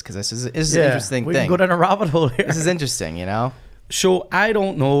about this, because this is an interesting we thing. We can go down a rabbit hole here. This is interesting, you know. So I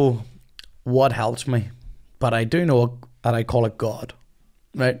don't know what helps me, but I do know that I call it God,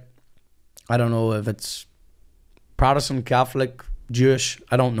 right? I don't know if it's Protestant, Catholic, Jewish,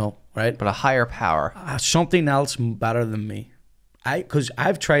 I don't know, right? But a higher power. Something else better than me. Because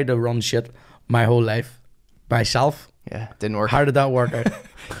I've tried to run shit my whole life myself. Yeah, didn't work. How did that work out?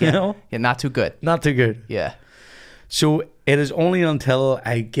 You know? Yeah, not too good. Not too good. Yeah. So it is only until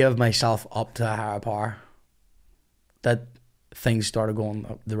I give myself up to a higher power that things started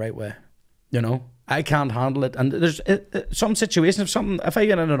going the right way. You know? I can't handle it. And there's some situations, if I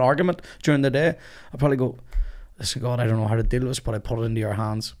get in an argument during the day, I'll probably go, listen, God, I don't know how to deal with this, but I put it into your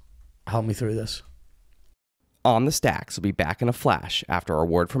hands. Help me through this. On the Stacks will be back in a flash after a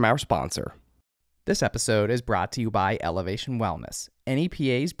word from our sponsor. This episode is brought to you by Elevation Wellness,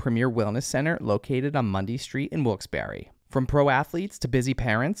 NEPA's premier wellness center located on Mundy Street in Wilkes-Barre. From pro athletes to busy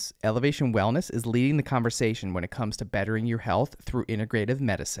parents, Elevation Wellness is leading the conversation when it comes to bettering your health through integrative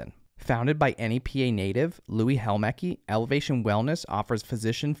medicine. Founded by NEPA native Louis Helmecke, Elevation Wellness offers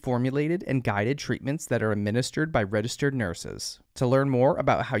physician-formulated and guided treatments that are administered by registered nurses. To learn more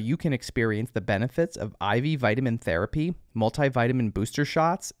about how you can experience the benefits of IV vitamin therapy, multivitamin booster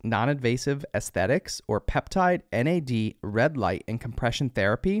shots, non-invasive aesthetics, or peptide, NAD, red light, and compression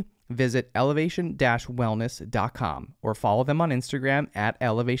therapy, visit elevation-wellness.com or follow them on Instagram at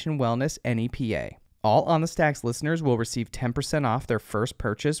elevationwellnessnepa. All On the Stacks listeners will receive 10% off their first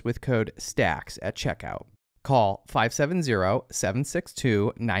purchase with code STACKS at checkout. Call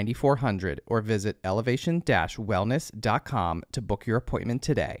 570-762-9400 or visit elevation-wellness.com to book your appointment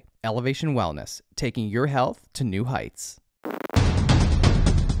today. Elevation Wellness, taking your health to new heights.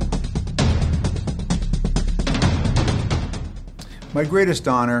 My greatest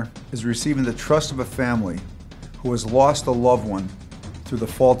honor is receiving the trust of a family who has lost a loved one through the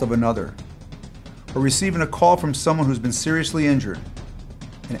fault of another, or receiving a call from someone who's been seriously injured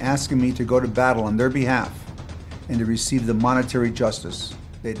and asking me to go to battle on their behalf and to receive the monetary justice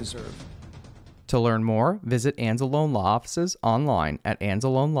they deserve. To learn more, visit Anzalone Law offices online at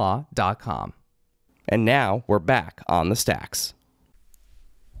anzalonelaw.com. And now we're back on the Stacks.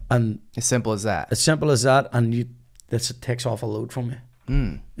 And as simple as that. As simple as that, and this takes off a load from me.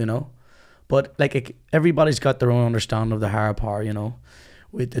 you know. But like everybody's got their own understanding of the higher power, you know.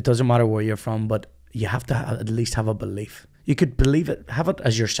 It doesn't matter where you're from, but you have to at least have a belief. You could believe it, have it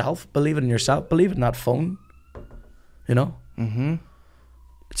as yourself, believe it in yourself, believe it in that phone, you know.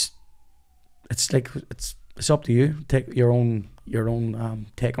 It's like it's up to you. Take your own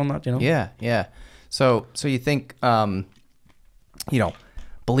take on that, you know. Yeah. So you think you know,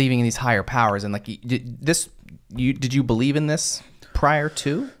 believing in these higher powers, and like did you believe in this prior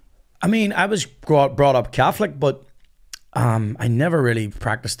to? I mean, I was brought up Catholic, but I never really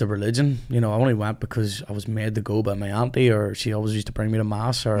practiced the religion. You know, I only went because I was made to go by my auntie, or she always used to bring me to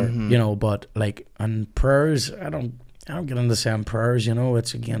mass, or you know. But like, and prayers, I don't get into saying prayers. You know,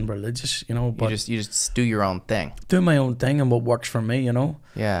 it's again religious. You know, but you just do your own thing. Do my own thing and what works for me. You know.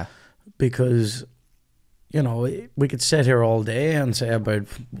 Yeah. Because, you know, we could sit here all day and say about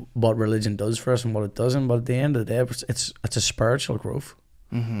what religion does for us and what it doesn't, but at the end of the day, it's a spiritual growth.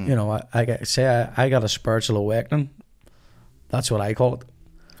 You know, I got a spiritual awakening. That's what I call it.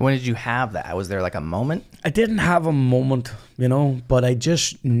 When did you have that? Was there like a moment? I didn't have a moment, you know, but I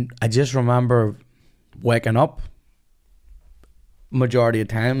just remember waking up majority of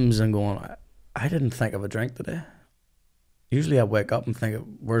times and going, I didn't think of a drink today. Usually I wake up and think,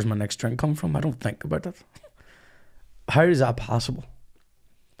 where's my next drink come from? I don't think about it. How is that possible?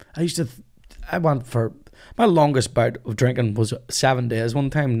 I went for, my longest bout of drinking was 7 days one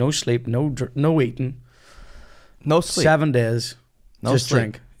time. No sleep, no eating. No sleep. 7 days. No just sleep.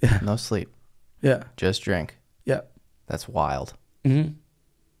 drink. Yeah. No sleep. Yeah. Just drink. Yeah. That's wild.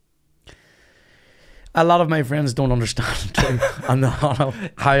 A lot of my friends don't understand how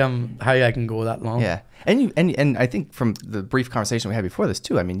I can go that long. Yeah. And I think from the brief conversation we had before this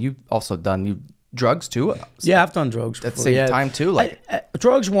too, I mean, you've also done drugs too. Yeah, I've done drugs at the same time too. Like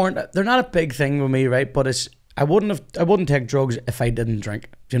drugs they're not a big thing with me, right? But I wouldn't take drugs if I didn't drink.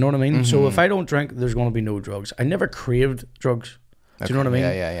 Do you know what I mean? So if I don't drink, there's going to be no drugs. I never craved drugs. Do you know what I mean?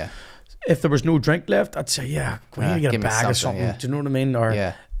 Yeah. If there was no drink left, I'd say, yeah, we need to get a bag of something. Yeah. Do you know what I mean?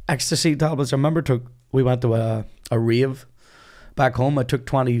 Or ecstasy tablets. I remember we went to a rave back home. I took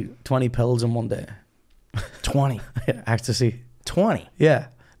 20 pills in one day. 20? Ecstasy. 20? Yeah.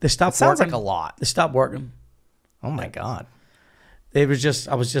 They stopped working. Sounds working. like a lot. They stopped working. Oh my God. I was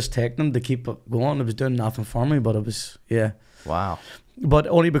just taking them to keep it going. It was doing nothing for me, but it was, yeah. Wow. But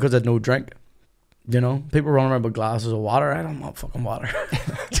only because I had no drink. You know, people running around with glasses of water. I don't want fucking water.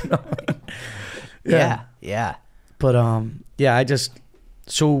 You know? Yeah. But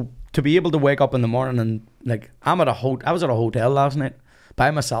so to be able to wake up in the morning and like I was at a hotel last night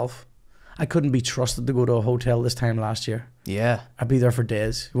by myself. I couldn't be trusted to go to a hotel this time last year. Yeah. I'd be there for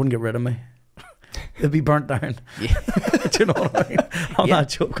days. You wouldn't get rid of me. It'd be burnt down. Yeah. Do you know what I mean? I'm not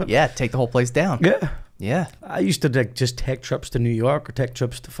joking. Yeah, take the whole place down. Yeah. Yeah. I used to just take trips to New York or take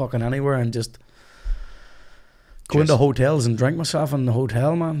trips to fucking anywhere and just go into hotels and drink myself in the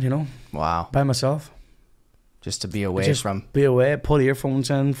hotel, man, you know? Wow. By myself. Just to be away from... Be away, put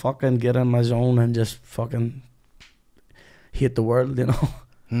earphones in, fucking get in my zone and just fucking hate the world, you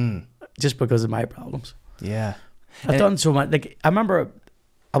know? Just because of my problems. Yeah. I've done so much. Like, I remember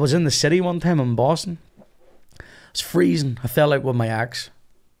I was in the city one time in Boston. It was freezing. I fell out with my ex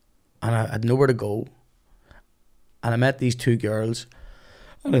and I had nowhere to go. And I met these two girls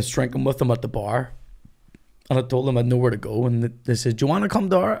and I was drinking with them at the bar. And I told them I had nowhere to go. And they said, do you want to come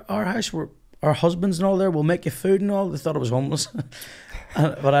to our house? Our husbands and all there, we'll make you food and all. They thought I was homeless.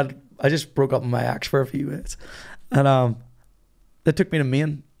 But I just broke up with my ex for a few minutes. And they took me to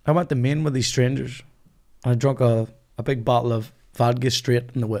Maine. I went to Maine with these strangers. And I drank a big bottle of vodka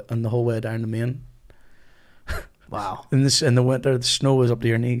straight in the whole way down to Maine. Wow. In the winter, the snow was up to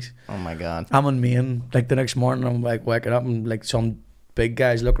your knees. Oh my God. I'm in Maine. Like the next morning, I'm like waking up and like some big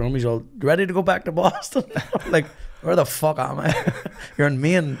guys looking around me. He's all, ready to go back to Boston? I'm like, where the fuck am I? You're in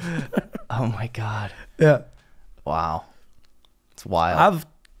Maine. Oh my God. Yeah. Wow. It's wild. I've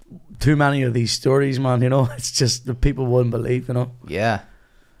too many of these stories, man, you know. It's just the people wouldn't believe, you know. Yeah.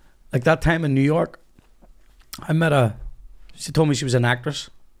 Like that time in New York, I met she told me she was an actress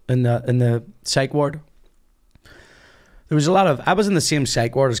in the psych ward. There was I was in the same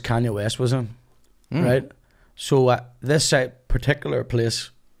psych ward as Kanye West was in, right? So this particular place,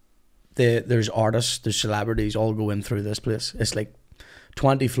 there's artists, there's celebrities all go in through this place. It's like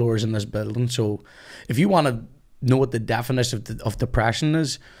 20 floors in this building. So if you want to know what the definition of depression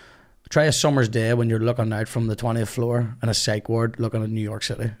is, try a summer's day when you're looking out from the 20th floor in a psych ward looking at New York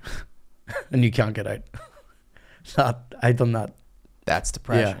City and you can't get out. I done that. That's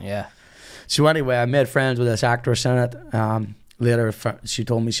depression. Yeah. So anyway, I made friends with this actress in it. Later, she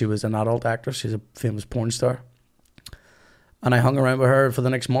told me she was an adult actress. She's a famous porn star. And I hung around with her for the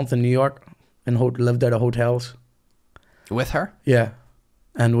next month in New York and lived out of hotels. With her? Yeah.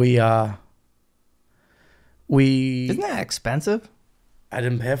 And we Isn't that expensive? I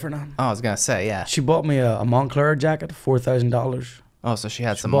didn't pay for that. Oh, I was gonna say, yeah. She bought me a Moncler jacket, $4,000. Oh, so she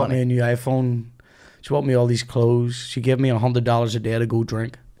had some She bought money. me a new iPhone. She bought me all these clothes. She gave me $100 a day to go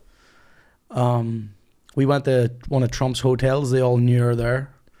drink. We went to one of Trump's hotels. They all knew her there.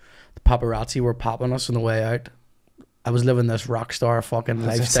 The paparazzi were popping us on the way out. I was living this rock star fucking I was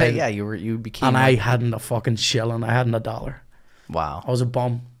gonna lifestyle. say, yeah, you became. And I hadn't a fucking shilling. I hadn't a dollar. Wow. I was a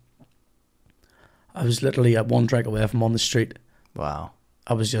bum. I was literally at one drink away from on the street. Wow.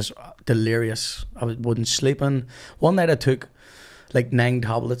 I was just delirious. I wasn't sleeping. One night I took like 9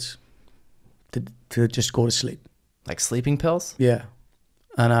 tablets to just go to sleep. Like sleeping pills? Yeah.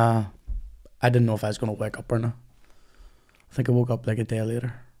 And I didn't know if I was going to wake up or not. I think I woke up like a day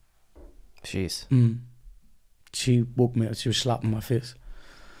later. Jeez. She woke me up. She was slapping my face.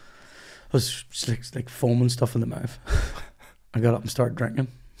 I was just like foam and stuff in the mouth. I got up and started drinking.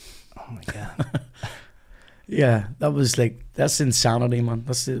 Oh my God. Yeah, that's insanity, man.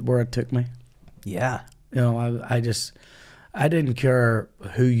 That's where it took me. Yeah. You know, I didn't care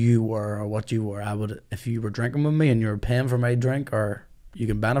who you were or what you were. I would, if you were drinking with me and you were paying for my drink or you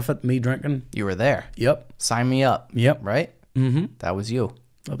can benefit me drinking. You were there. Yep. Sign me up. Yep. Right? Mm-hmm. That was you.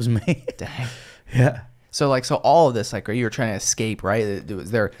 That was me. Dang. Yeah. So all of this, like, you were trying to escape, right?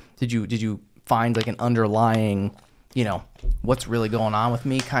 Did you find like an underlying, you know, what's really going on with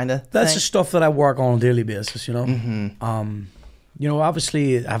me kind of That's thing? the stuff that I work on a daily basis, you know. Mm-hmm. You know,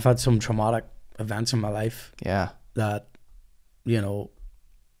 obviously I've had some traumatic events in my life. Yeah. That, you know,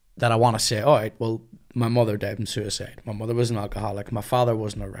 that I want to say, all right, well, my mother died in suicide. My mother was an alcoholic. My father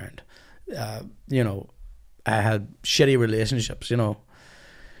wasn't around. You know, I had shitty relationships, you know.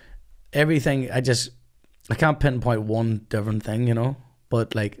 Everything, I can't pinpoint one different thing, you know.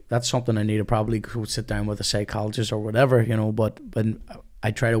 But like, that's something I need to probably go sit down with a psychologist or whatever, you know. But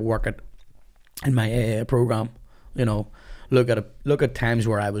I try to work it in my AA program, you know. Look at times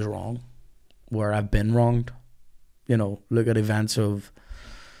where I was wrong, where I've been wronged, you know. Look at events of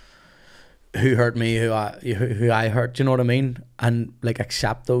who hurt me, who I hurt, you know what I mean? And like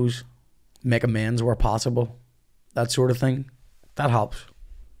accept those, make amends where possible, that sort of thing. That helps.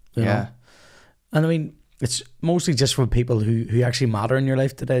 You know? And I mean, it's mostly just for people who actually matter in your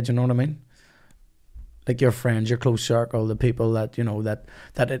life today, do you know what I mean? Like your friends, your close circle, the people that, you know, that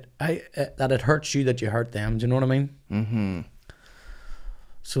it hurts you that you hurt them, do you know what I mean? Mm-hmm.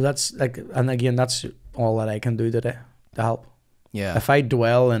 So that's like, and again, that's all that I can do today to help. Yeah. If I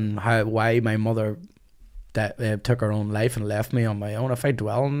dwell in why my mother took her own life and left me on my own, if I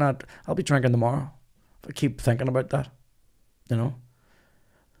dwell on that, I'll be drinking tomorrow. If I keep thinking about that, you know.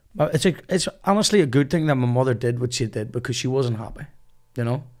 But it's honestly a good thing that my mother did what she did, because she wasn't happy, you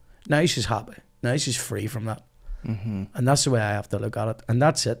know. Now she's happy. Now she's free from that. Mm-hmm. And that's the way I have to look at it. And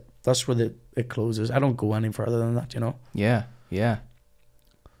that's it. That's where it closes. I don't go any further than that, you know. Yeah. Yeah.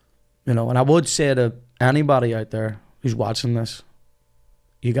 You know, and I would say to anybody out there who's watching this,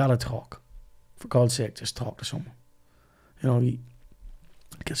 you gotta talk. For God's sake, just talk to someone. You know, it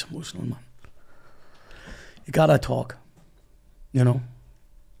gets emotional, man. You gotta talk. You know,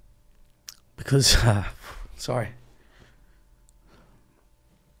 because sorry,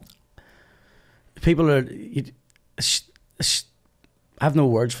 people are. I have no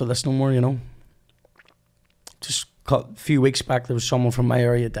words for this no more. You know, just a few weeks back, there was someone from my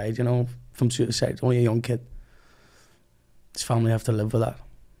area died. You know, from suicide. Only a young kid. His family have to live with that.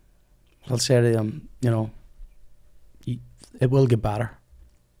 I'll say to them, you know, it will get better.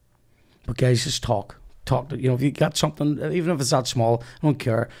 But guys, just talk. Talk to, you know, if you got something, even if it's that small, I don't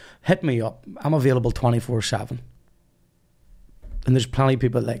care. Hit me up. I'm available 24/7. And there's plenty of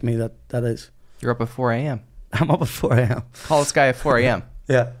people like me that is. You're up at 4 a.m. I'm up at 4 a.m. Call this guy at 4 a.m.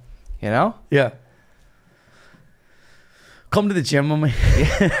 Yeah. You know? Yeah. Come to the gym with me.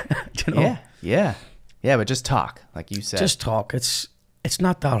 You know? Yeah. Yeah. Yeah, but just talk, like you said. Just talk. It's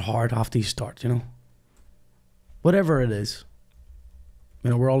not that hard after you start, you know. Whatever it is.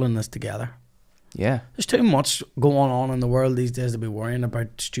 You know, we're all in this together. Yeah. There's too much going on in the world these days to be worrying about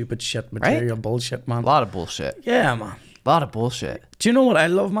stupid shit, material bullshit, man. A lot of bullshit. Yeah, man. A lot of bullshit. Do you know what I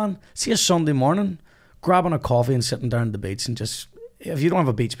love, man? See a Sunday morning, grabbing a coffee and sitting down at the beach and just, if you don't have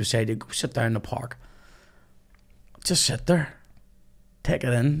a beach beside you, go sit down in the park. Just sit there. Take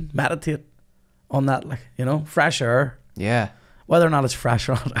it in. Meditate on that, like, you know, fresh air. Yeah. Whether or not it's fresh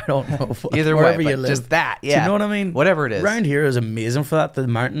or not, I don't know. Either Wherever way, you but live. just that, yeah. Do you know what I mean? Whatever it is. Around here is amazing for that. The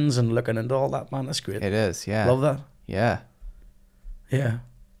mountains and looking into all that, man. That's great. It is, yeah. Love that. Yeah. Yeah.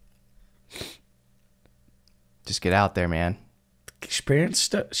 Just get out there, man.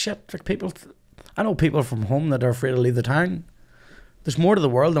 experienced shit. Like people, I know people from home that are afraid to leave the town. There's more to the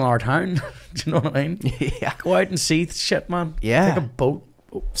world than our town. Do you know what I mean? Yeah. Go out and see shit, man. Yeah. Take a boat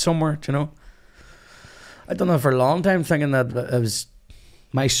somewhere, do you know? I don't know for a long time thinking that it was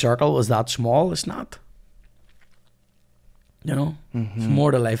my circle was that small. It's not. You know? There's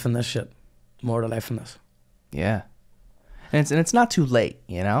more to life in this shit. More to life in this. Yeah. And it's not too late,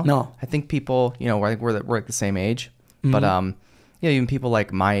 you know? No. I think people, you know, I think we're like the same age. But yeah, even people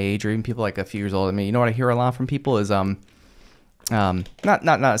like my age or even people like a few years older than me, you know what I hear a lot from people is not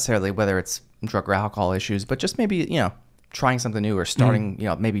necessarily whether it's drug or alcohol issues, but just maybe, you know, trying something new or starting, you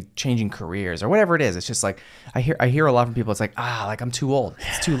know, maybe changing careers or whatever it is. It's just like I hear a lot from people. It's like, like I'm too old.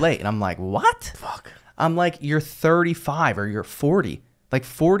 It's too late. And I'm like, what? Fuck. I'm like, you're 35 or you're 40. Like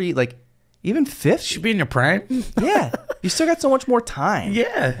 40, like even 50. Should be in your prime. Yeah. You still got so much more time.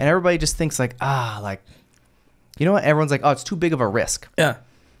 Yeah. And everybody just thinks like, like, you know what? Everyone's like, oh, it's too big of a risk. Yeah.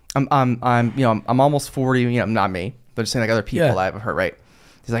 I'm almost 40, you know, not me, but just saying like other people Yeah. I've heard, right?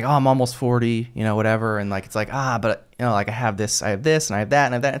 He's like, oh, I'm almost 40, you know, whatever. And like, it's like, but you know, like I have this, and I have that,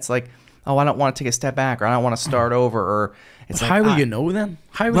 and I have that. It's like, oh, I don't want to take a step back or I don't want to start over or it's Well, like, how will you know then?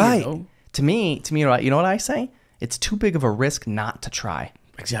 How will right. you know? To me, you know what I say? It's too big of a risk not to try.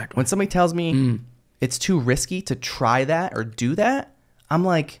 Exactly. When somebody tells me it's too risky to try that or do that, I'm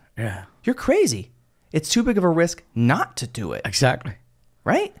like, Yeah. you're crazy. It's too big of a risk not to do it. Exactly.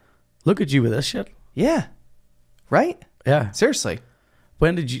 Right? Look at you with this shit. Yeah. Right? Yeah. Seriously.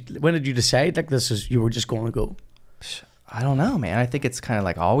 When did you decide like this is you were just going to go? I don't know, man. I think it's kind of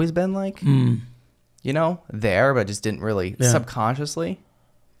like always been like, you know, there, but just didn't really subconsciously,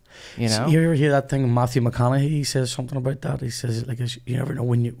 you know? You ever hear that thing Matthew McConaughey? He says something about that. He says like you never know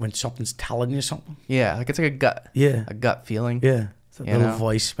when something's telling you something. Yeah. Like it's like a gut feeling. Yeah. It's a You little know?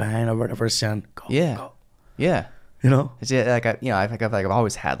 voice behind or whatever saying, go, Yeah. go. Yeah. You know? It's like, I think I've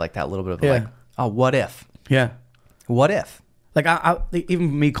always had like that little bit of Yeah. like, oh, what if? Yeah. What if? Like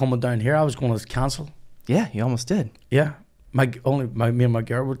even me coming down here, I was going to cancel. Yeah, you almost did. Yeah. Me and my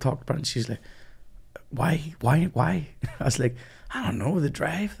girl would talk about it and she's like, why? I was like, I don't know,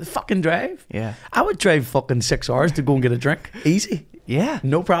 the fucking drive. Yeah. I would drive fucking 6 hours to go and get a drink. Easy. Yeah.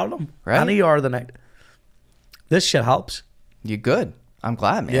 No problem. Right. Any hour of the night. This shit helps. You good. I'm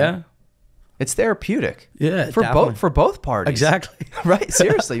glad, man. Yeah. It's therapeutic. Yeah, For definitely. both parties. Exactly. Right?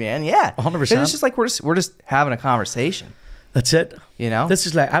 Seriously, man. Yeah. 100%. It's just like we're just having a conversation. That's it. You know? This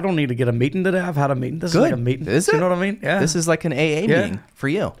is like, I don't need to get a meeting today. I've had a meeting. This is like a meeting. Is Do you it? know what I mean? Yeah. This is like an AA meeting for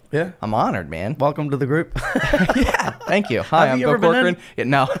you. Yeah. I'm honored, man. Welcome to the group. Yeah. Thank you. Hi, Have I'm you Bill ever been Corcoran. Yeah,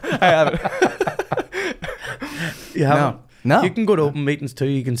 no, I haven't. You haven't? No. You can go to open meetings too.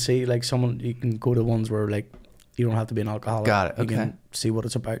 You can see like you can go to ones where like you don't have to be an alcoholic. Got it, You okay. can see what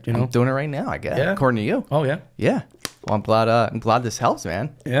it's about, you I'm know? doing it right now, I guess. Yeah. According to you. Oh, yeah. Yeah. Well, I'm glad this helps,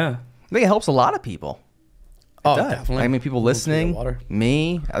 man. Yeah. I think it helps a lot of people. Oh, does. definitely. I mean, people Go through the listening, water.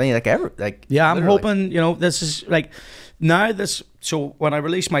 me. I mean, Yeah, I'm literally. hoping, you know, this is like now this. So when I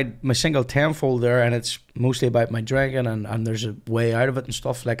release my single Tenfold there, and it's mostly about my drinking, and there's a way out of it and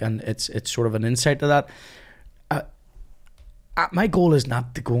stuff like, and it's sort of an insight to that. My goal is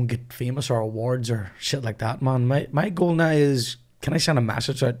not to go and get famous or awards or shit like that, man. My goal now is, can I send a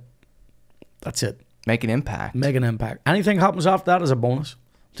message out? That's it. Make an impact. Make an impact. Anything happens after that is a bonus.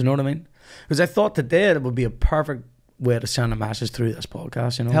 Do you know what I mean? Because I thought today it would be a perfect way to send a message through this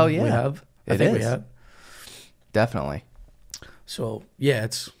podcast. You know, Hell yeah. we have. I It think we is. have. Definitely. So yeah,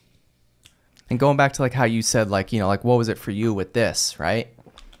 it's And going back to like how you said, like, you know, like what was it for you with this, right?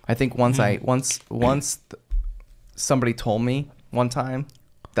 I think once somebody told me one time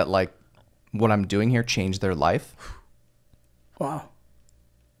that like what I'm doing here changed their life, wow,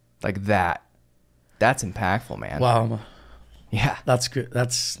 like that's impactful, man. wow, Yeah. that's good.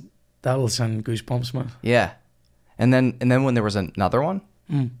 That'll send goosebumps, man. Yeah. And then when there was another one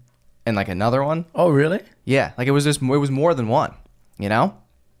and like another one, Oh really? yeah, like it was more than one, you know?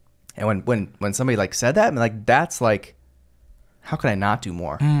 And when somebody like said that, I'm like, that's like, how could I not do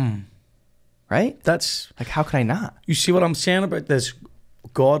more? Right? That's, Like, how could I not? you see what I'm saying about this?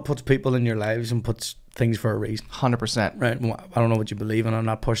 God puts people in your lives and puts things for a reason, 100%. right? I don't know what you believe in. I'm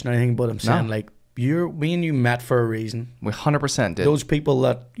not pushing anything, but I'm saying like me and you met for a reason. We 100% did. Those people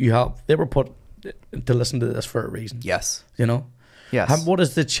that you have, they were put to listen to this for a reason. Yes. You know? Yes. What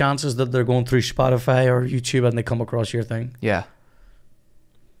is the chances that they're going through Spotify or YouTube and they come across your thing? Yeah.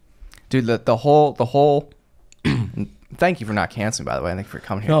 Dude, the whole thank you for not canceling, by the way. Thank you for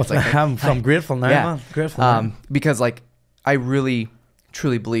coming here. No, It's like, I'm grateful now, yeah. man. Grateful. now. Because like I really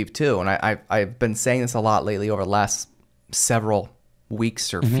truly believe too, and I've been saying this a lot lately over the last several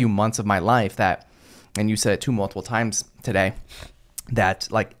weeks or few months of my life, that and you said it too multiple times today, that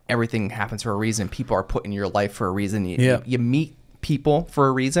like everything happens for a reason. People are put in your life for a reason. You meet people for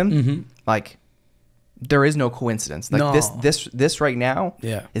a reason. Like there is no coincidence. Like this right now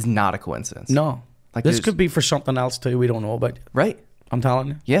is not a coincidence. No. Like this could be for something else too we don't know about. Right. I'm telling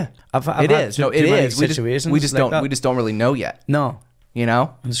you. Yeah. I've it is. No, it is. Situations we just don't really know yet. No. You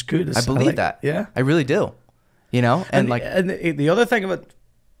know? It's good. I believe that. Yeah. I really do. You know? And like the other thing of it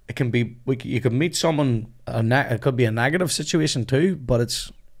can be you could meet someone it could be a negative situation too, but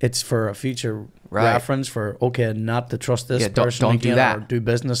it's for a future reference for not to trust this person don't again, do that, or do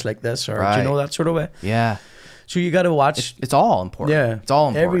business like this, or do you know, that sort of way. Yeah. So you got to watch. It's all important. Yeah. It's all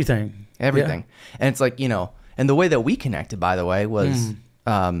important. Everything. Yeah. And it's like, you know, and the way that we connected, by the way, was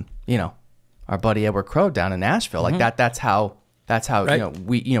you know, our buddy Edward Crow down in Nashville. Like that's how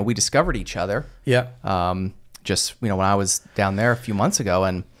you know we discovered each other. Yeah. Just, you know, when I was down there a few months ago,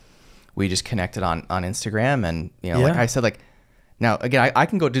 and we just connected on Instagram, and you know, like I said, like now again, I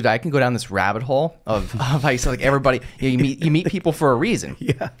can go down this rabbit hole of I said, like everybody, you meet people for a reason.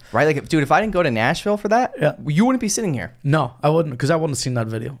 Yeah. Right. Like, dude, if I didn't go to Nashville for that, you wouldn't be sitting here. No, I wouldn't, because I wouldn't have seen that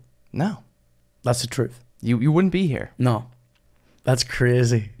video. No. That's the truth. You wouldn't be here. No. That's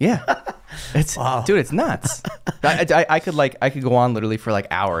crazy. Yeah. It's dude, it's nuts. I could go on literally for like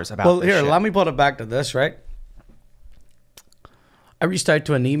hours about Well, this here, shit. let me put it back to this, right? I reached out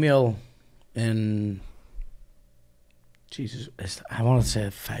to an email in I want to say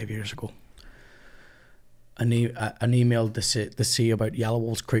 5 years ago. An email to see about Yellow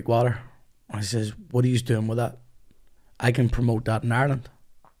Wolf's Creek water. I says, what are you doing with that? I can promote that in Ireland.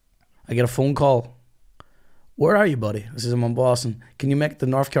 I get a phone call. Where are you, buddy? I says, I'm in Boston. Can you make it to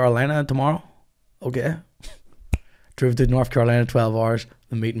North Carolina tomorrow? Okay. Drove to North Carolina 12 hours.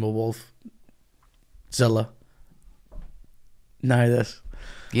 The meeting with Wolf. Zilla. Now this.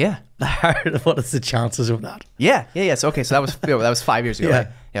 Yeah. What is the chances of that? Yeah. So that was 5 years ago, right?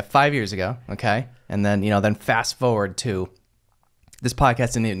 Yeah, 5 years ago. Okay. And then, you know, then fast forward to this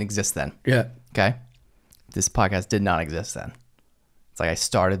podcast didn't even exist then. Yeah. Okay. This podcast did not exist then. It's like I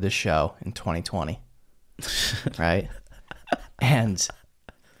started this show in 2020. Right? And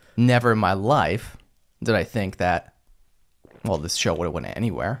never in my life did I think that, well, this show would have went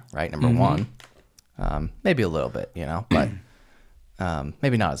anywhere, right? Number one. Maybe a little bit, you know, but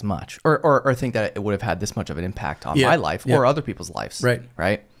maybe not as much. Or think that it would have had this much of an impact on my life or other people's lives. Right.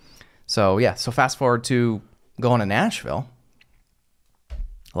 Right? So, yeah. So fast forward to going to Nashville.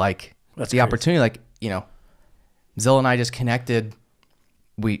 Like, That's the crazy. opportunity, like, you know, Zilla and I just connected.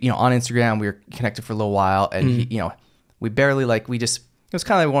 We, you know, on Instagram, we were connected for a little while, and he, you know, we barely it was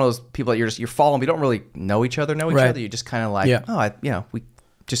kind of like one of those people that you're following. We don't really know each other. You just kind of like, we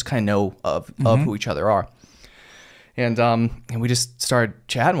just kind of know of who each other are. And we just started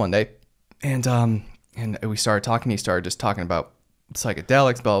chatting one day, and we started talking. He started just talking about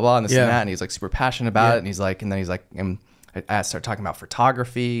psychedelics, blah blah blah, and this and that, and he's like super passionate about it. And I started talking about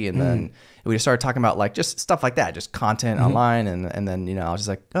photography, and then we just started talking about like just stuff like that, just content online, and then, you know, I was just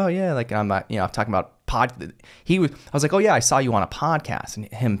like, oh yeah, like I'm not, you know, talking about I was like, oh yeah, I saw you on a podcast, and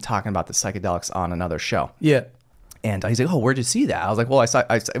him talking about the psychedelics on another show. Yeah. And he's like, oh, where'd you see that? I was like, well, it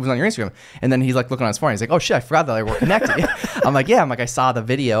was on your Instagram. And then he's like looking on his phone. He's like, oh shit, I forgot that we're connected. I'm like, yeah. I'm like, I saw the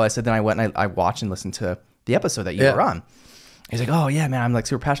video. I said, then I went and I watched and listened to the episode that you were on. He's like, oh yeah, man, I'm like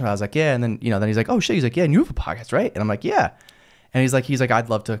super passionate. I was like, yeah. And then, you know, then he's like, oh shit. He's like, yeah, and you have a podcast, right? And I'm like, yeah. And he's like, I'd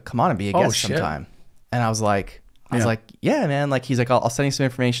love to come on and be a guest sometime. And I was like, yeah, man. Like, he's like, I'll send you some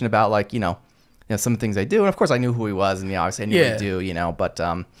information about like, you know, some things I do. And of course I knew who he was, and, you know, obviously I knew what he do, you know, but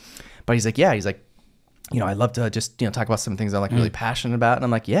he's like, yeah, he's like, you know, I'd love to just, you know, talk about some things I'm like really passionate about. And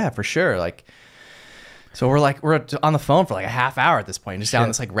I'm like, yeah, for sure. Like, so we're on the phone for like a half hour at this point, just down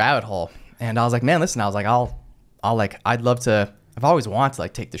this like rabbit hole. And I was like, man, listen, I was like, I'd love to, I've always wanted to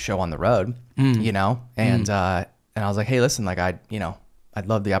like take the show on the road, you know? And I was like, hey, listen, like I'd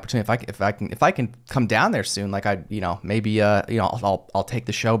love the opportunity if I can come down there soon. Like you know, maybe, you know, I'll take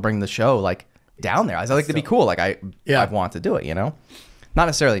the show, bring the show like down there. I was like, it'd be cool. Like I've wanted to do it, you know? Not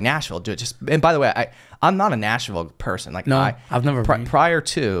necessarily Nashville, and by the way, I'm not a Nashville person. Like, no, I've never been. Prior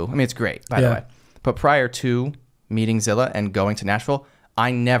to, I mean, it's great, by the way, but prior to meeting Zilla and going to Nashville,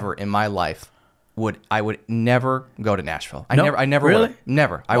 I never in my life would never go to Nashville. I never really would.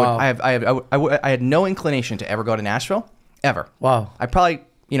 Never. I had no inclination to ever go to Nashville, ever. Wow. I probably,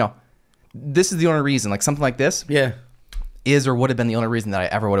 you know, this is the only reason, like something like this, is or would have been the only reason that I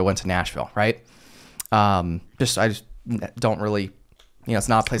ever would have went to Nashville, right? I just don't really. You know, it's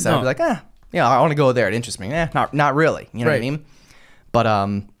not a place that I'd be like, you know, I want to go there. It interests me. Not really. You know what I mean? But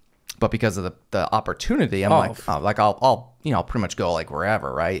But because of the opportunity, I'm I'll you know, pretty much go like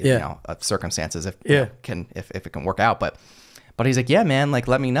wherever, right? Yeah. You know, circumstances if Yeah. if it can work out. But he's like, yeah, man, like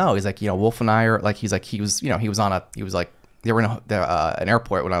let me know. He's like, you know, Wolf and I are like, he's like, he was like, they were in an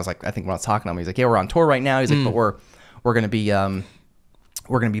airport when I was like, I think when I was talking to him, he's like, yeah, we're on tour right now. He's like, but we're gonna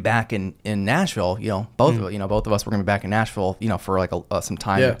be back in Nashville. You know, both of us, we're gonna be back in Nashville. You know, for like some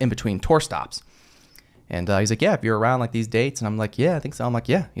time in between tour stops. And he's like, yeah, if you're around like these dates, and I'm like, yeah, I think so. I'm like,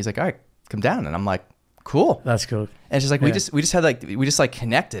 yeah. He's like, all right, come down, and I'm like, cool. That's cool. And it's just like we just had like we just like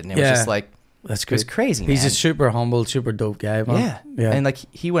connected, and it was just like that's good. It was crazy. He's man. a super humble, super dope guy, man. Yeah, yeah. And like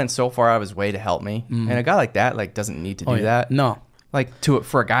he went so far out of his way to help me, and a guy like that like doesn't need to do that. No, like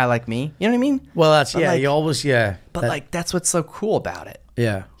for a guy like me, you know what I mean? Well, that's but like, you always But like that's what's so cool about it.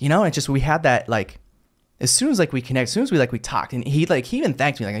 Yeah, you know, it's just we had that like. As soon as like we connect, as soon as we talked, and he even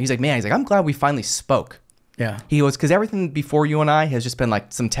thanked me. Like he's like, man, I'm glad we finally spoke. Yeah. He goes, because everything before you and I has just been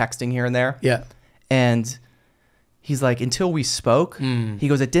like some texting here and there. Yeah. And he's like, until we spoke, he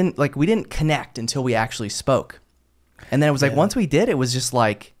goes, we didn't connect until we actually spoke. And then it was like, once we did, it was just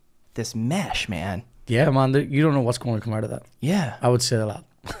like this mesh, man. Yeah, man. You don't know what's going to come out of that. Yeah. I would say that.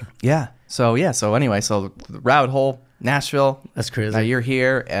 Yeah. So anyway, the rabbit hole, Nashville. That's crazy. Now you're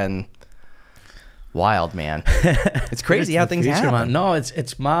here and wild, man. It's crazy how things happen. Man. No,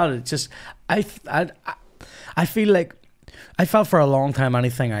 it's mad. It's just, I feel like I felt for a long time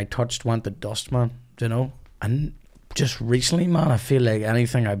anything I touched went to dust, man. You know, and just recently, man, I feel like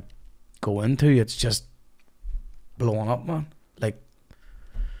anything I go into, it's just blowing up, man. Like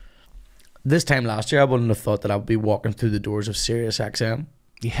this time last year, I wouldn't have thought that I would be walking through the doors of Sirius XM.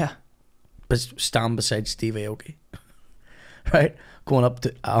 Yeah, but stand beside Steve Aoki, right? Going up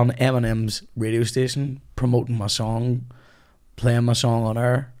to on Eminem's radio station, promoting my song, playing my song on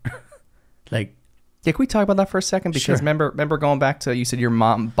air, like. Yeah, can we talk about that for a second? Because remember going back to, you said your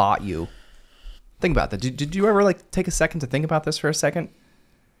mom bought you. Think about that. Did you ever like take a second to think about this for a second?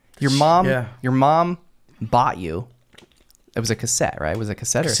 Your mom bought you. It was a cassette, right? It was a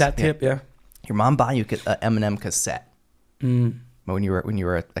cassette tape, yeah. Your mom bought you an Eminem cassette when you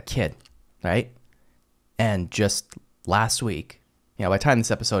were a kid, right? And just last week, you know, by the time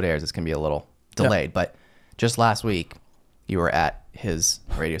this episode airs, it's gonna be a little delayed, but just last week, you were at his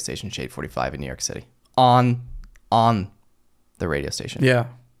radio station, Shade 45 in New York City, on the radio station. Yeah.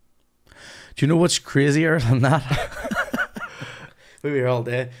 Do you know what's crazier than that? We were here all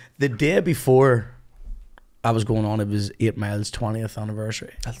day. The day before I was going on, it was 8 Mile's 20th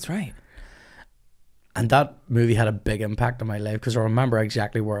anniversary. That's right. And that movie had a big impact on my life because I remember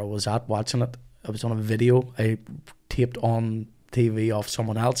exactly where I was at watching it. I was on a video I taped on TV off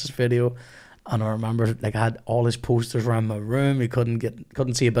someone else's video. And I remember, like, I had all his posters around my room. You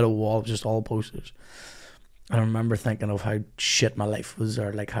couldn't see a bit of wall, it was just all posters. And I remember thinking of how shit my life was,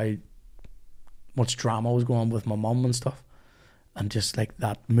 or like how much drama was going on with my mum and stuff. And just like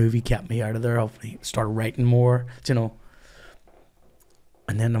that movie kept me out of there. I started writing more, you know.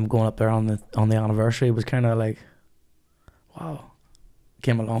 And then I'm going up there on the anniversary. It was kind of like, wow,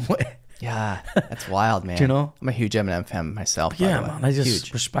 came a long way. Yeah, that's wild, man. Do you know? I'm a huge Eminem fan myself. Yeah, man. I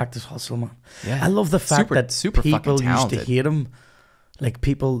just respect his hustle, man. Yeah. I love the fact that super people used to hate him. Like,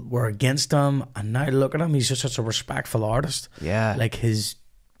 people were against him, and now look at him. He's just such a respectful artist. Yeah. Like his...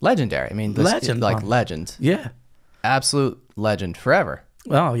 Legendary. I mean, legend. Like, legend. Yeah. Absolute legend forever.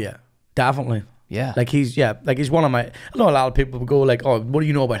 Oh, yeah. Definitely. Yeah. Like, he's one of my... I know a lot of people would go like, oh, what do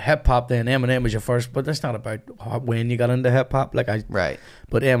you know about hip-hop then? Eminem was your first... But that's not about when you got into hip-hop. Like, Right.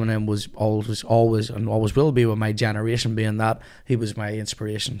 But Eminem was always and always will be with my generation, being that he was my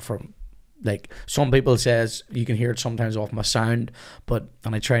inspiration from... Like, some people says you can hear it sometimes off my sound,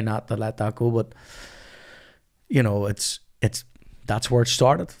 and I try not to let that go, but you know, it's that's where it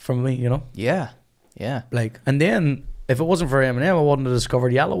started from me, you know. Yeah, yeah. Like, and then if it wasn't for Eminem, I wouldn't have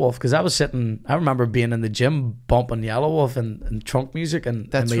discovered Yellow Wolf, because I remember being in the gym bumping Yellow Wolf and trunk music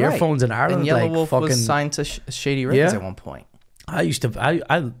and my earphones in Ireland. And Yellow like, Wolf was signed to Shady Records at one point. I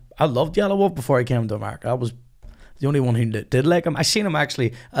loved Yellow Wolf before I came to America. I was the only one who did like him. I seen him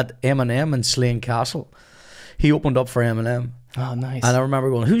actually at Eminem in Slane Castle. He opened up for Eminem. Oh, nice. And I remember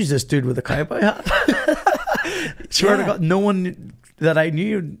going, who's this dude with a cowboy hat? Swear to God, no one that I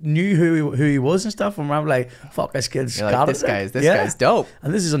knew who he was and stuff. And I'm like, fuck, this kid's got it. This guy's dope.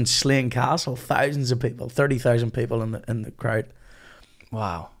 And this is in Slane Castle. Thousands of people, 30,000 people in the crowd.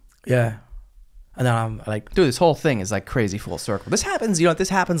 Wow. Yeah. And then I'm like, dude, this whole thing is like crazy full circle. This happens, this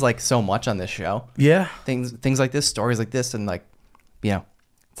happens like so much on this show. Yeah. Things like this, stories like this, and like,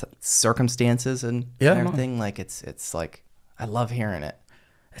 circumstances and everything. Like it's like, I love hearing it.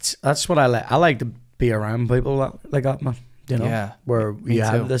 That's what I like. I like to be around people like that, man. You know, yeah, where you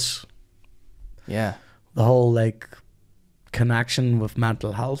have this Yeah. The whole like connection with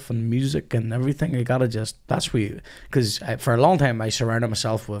mental health and music and everything. You gotta just, that's where you, because for a long time I surrounded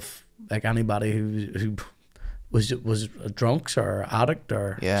myself with like anybody who was drunks or addict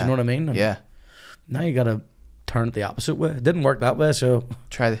or, do you know what I mean? And yeah. now you gotta turn it the opposite way. It didn't work that way, so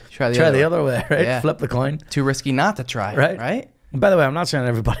try the other way, right? Yeah. Flip the coin. Too risky not to try, right? And by the way, I'm not saying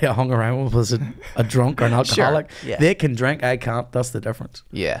everybody I hung around with was a drunk or an alcoholic. Sure. Yeah. They can drink, I can't. That's the difference.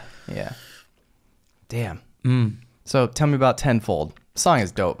 Yeah, yeah. Damn. So tell me about Tenfold. Song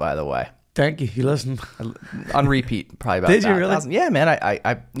is dope, by the way. Thank you. You listen. On repeat, probably about Did you really? 1,000. Yeah, man.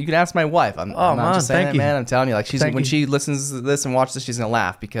 I you can ask my wife. I'm not just saying thank it, you. man. I'm telling you, like Thank when you. she listens to this and watches this, she's gonna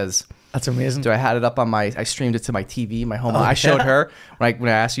laugh because That's amazing. I had it up on I streamed it to my TV, my home. I showed her when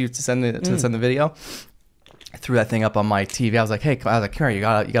I asked you to send the video. I threw that thing up on my TV. I was like, hey, come here, you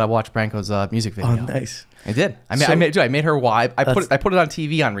gotta watch Branko's music video. Oh, nice. I did. I made her watch. I put it on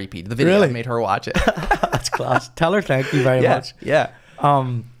TV on repeat. The video. Really? I made her watch it. That's class. Tell her thank you very much. Yeah.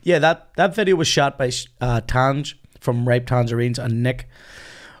 Yeah, that video was shot by Tange from Ripe Tangerines and Nick.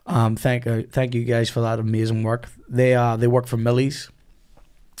 Thank you guys for that amazing work. They work for Millie's,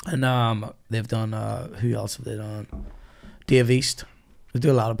 and they've done who else have they done? Dave East. They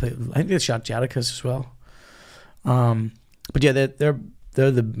do a lot of people. I think they shot Jadakiss as well. But yeah, they're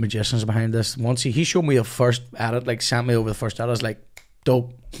the magicians behind this. Once he showed me the first edit, like sent me over the first edit, I was like,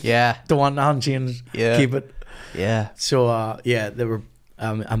 dope. Yeah. Don't want nothing changed. Yeah. Keep it. Yeah. So yeah, they were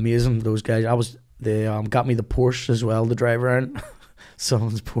amazing. Those guys. They got me the Porsche as well to drive around.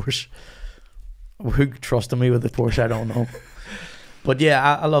 Someone's Porsche. Who trusted me with the Porsche? I don't know. But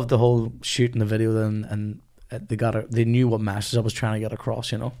yeah, I love the whole shooting the video and they knew what message I was trying to get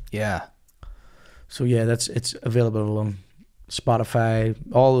across. You know. Yeah. So yeah, it's available on Spotify,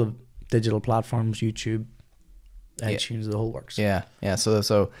 all the digital platforms, YouTube, iTunes, the whole works. Yeah, yeah. So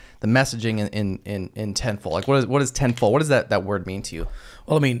the messaging in Tenfold, like what is Tenfold? What does that word mean to you?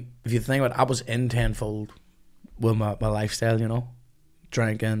 Well, I mean, if you think about it, I was in Tenfold with my lifestyle, you know,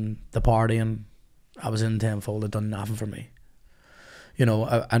 drinking, the partying. I was in Tenfold. It done nothing for me, you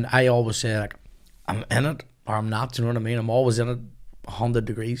know. And I always say like, I'm in it or I'm not. You know what I mean? I'm always in it, 100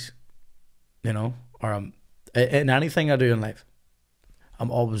 degrees, you know, or I'm in anything I do in life. I'm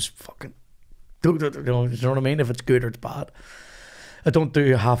always fucking. You know what I mean? If it's good or it's bad, I don't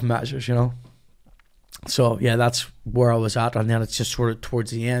do half measures, you know. So yeah, that's where I was at, and then it's just sort of towards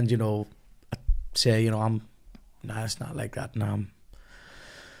the end, you know, I say, you know, it's not like that, and I'm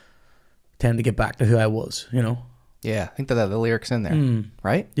tend to get back to who I was, you know. Yeah, I think that the lyrics in there,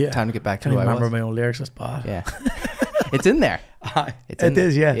 right? Yeah, time to get back to I who I was. remember my own lyrics. That's bad. Yeah, it's in there. It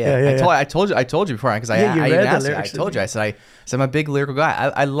is. Yeah. I told you before because I you even read the asked you. I lyrics, told you. I said I'm a big lyrical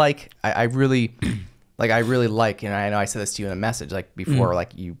guy. I really like, and I know I said this to you in a message like before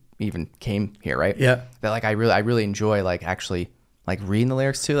like you even came here, right? Yeah. That like I really enjoy like actually like reading the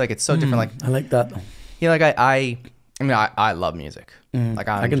lyrics too. Like it's so different. Like I like that. you know, like I mean I love music. Like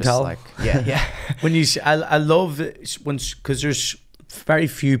I can just tell. like yeah. When you, I love it when, because there's very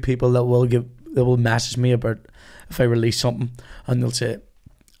few people that will message me about if I release something, and they'll say,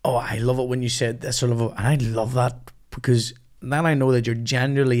 "Oh, I love it when you said this," and I love that because then I know that you're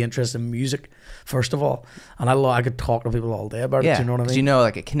genuinely interested in music, first of all, and I could talk to people all day about it. You know what I mean? You know,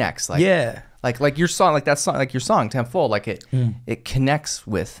 like it connects. Like yeah, like your song, like that song, like your song Tenfold, like it connects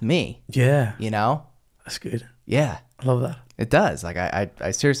with me. Yeah, you know, that's good. Yeah, I love that. It does. Like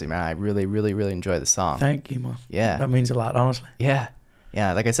I seriously, man, I really enjoy the song. Thank you, man. Yeah, that means a lot, honestly. Yeah.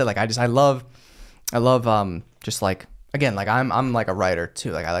 Like I said, like I love just like again, like I'm like a writer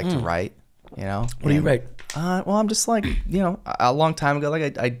too. Like I like to write. You know. What do you write? Well, I'm just like, you know, a long time ago,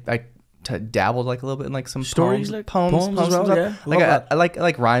 like I dabbled like a little bit in like some stories, poems, like poems as well. Yeah, like I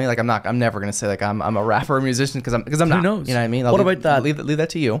like rhyming. Like I'm never gonna say like I'm a rapper or musician because I'm not. Who knows? You know what I mean? What about that? Leave that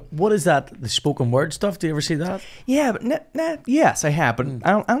to you. What is that? The spoken word stuff? Do you ever see that? Yeah, but yes, I have. But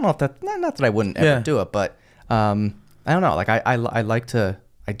I don't know if that. Not that I wouldn't ever do it, but I don't know. Like I like to.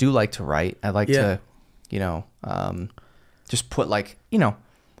 I do like to write. I like to, you know, just put like, you know,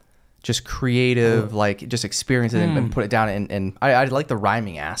 just creative, like just experience it and put it down. And I like the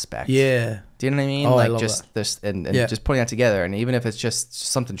rhyming aspect. Yeah. Do you know what I mean? Oh, like I love just that. this and just putting that together. And even if it's just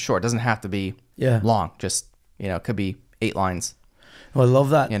something short, it doesn't have to be long. Just, you know, it could be 8 lines. Oh, I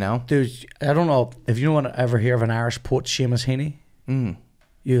love that. You know? Dude, I don't know if you want to ever hear of an Irish poet, Seamus Heaney.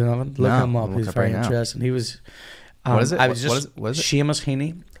 You haven't? Look him up. He's very interesting. He was... what is it? I was just what is it? Seamus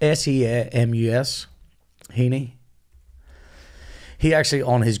Heaney, Seamus Heaney. He actually,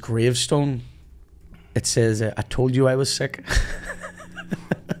 on his gravestone, it says, "I told you I was sick."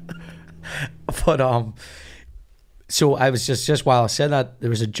 But So I was just while I said that, there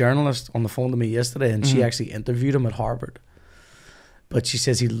was a journalist on the phone to me yesterday, and she actually interviewed him at Harvard. But she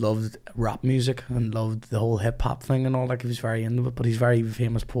says he loved rap music and loved the whole hip hop thing and all. Like, he was very into it. But he's a very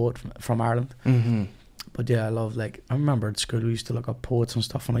famous poet from Ireland. But yeah, I love, like, I remember at school we used to look up poets and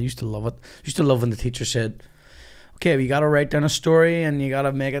stuff, and I used to love it. I used to love when the teacher said, okay, you got to write down a story and you got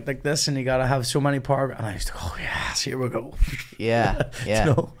to make it like this and you got to have so many paragraphs. And I used to go, oh, yes, here we go. Yeah. You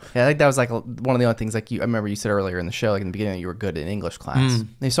know? Yeah, I think that was like one of the only things, like, I remember you said earlier in the show, like in the beginning, you were good in English class.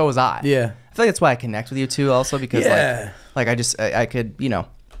 And so was I. Yeah. I feel like that's why I connect with you too, also, because like I could, you know,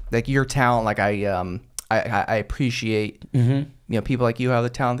 like your talent, like I appreciate, you know, people like you have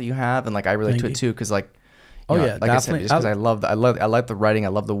the talent that you have, and like I relate to it too, because like, you know, like definitely. I said, just because I like the writing, I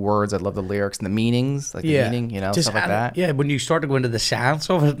love the words, I love the lyrics and the meanings, like the meaning, you know, just stuff like that. Yeah, when you start to go into the science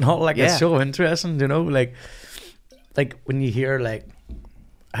of it and all, like, it's so interesting, you know, like when you hear, like,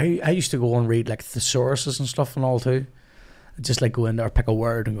 I used to go and read like thesauruses and stuff and all too. Just like go in there, pick a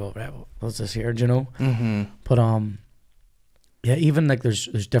word and go, right, what's this here, do you know? But yeah, even like there's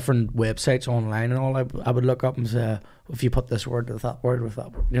different websites online and all. I would look up and say, if you put this word with that word,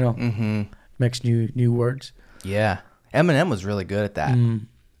 you know, makes new words. Yeah, Eminem was really good at that. Yeah,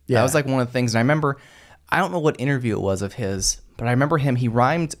 that was like one of the things. And I remember, I don't know what interview it was of his, but I remember he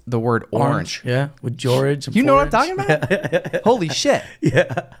rhymed the word orange. Yeah, with George. You know what I'm talking about? Holy shit.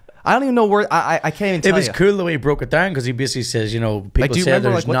 Yeah. I don't even know where, I can't even tell you. It was cool the way he broke it down, because he basically says, you know, people say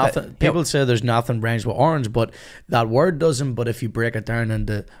there's nothing. People say there's nothing rhymes with orange, but that word doesn't. But if you break it down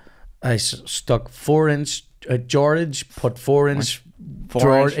into, I stuck 4-inch George, put 4-inch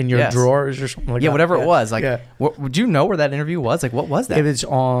drawer in your drawers or something like that. Yeah, whatever it was. Like, would you know where that interview was? Like, what was that? It was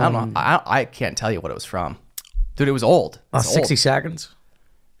on. I don't know. I can't tell you what it was from, dude. It was old. 60 seconds.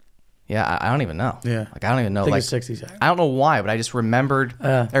 Yeah, I don't even know. Yeah, like I don't even know. I think like it's 60 seconds. I don't know why, but I just remembered.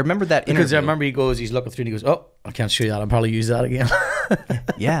 I remembered that interview. Because I remember he's looking through and he goes, "Oh, I can't show you that. I'll probably use that again."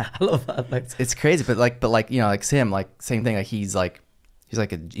 Yeah, I love that. Like, it's crazy, but like you know, like him, like same thing. Like he's like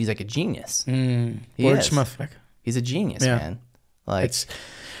a genius. Wordsmith, like, he's a genius, man. Like, it's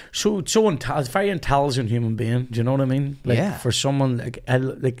so very intelligent human being. Do you know what I mean? Like, for someone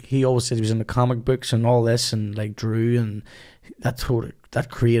like he always said he was in the comic books and all this, and like drew, and that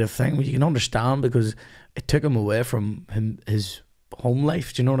creative thing, which you can understand, because it took him away from his home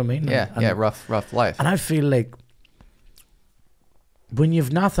life. Do you know what I mean? And rough life. And I feel like when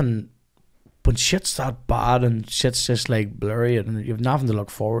you've nothing, when shit's that bad and shit's just like blurry and you've nothing to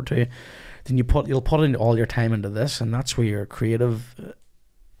look forward to, then you'll put in all your time into this, and that's where your creative,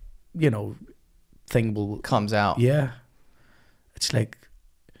 you know, thing comes out. Yeah, it's like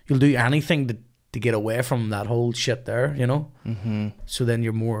you'll do anything to get away from that whole shit there, you know. So then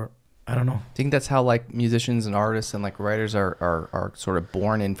you're more, I don't know. I think that's how like musicians and artists and like writers are sort of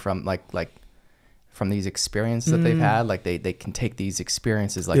born in from like from these experiences that they've had. Like they can take these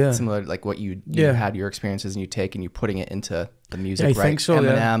experiences, like similar, like what you had your experiences, and you take and you putting it into the music. I think so.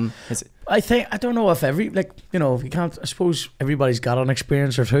 Eminem. Yeah. I don't know if you know, if you can't, I suppose everybody's got an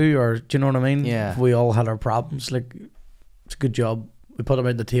experience or two, or do you know what I mean? Yeah. If we all had our problems, like, it's a good job. We put them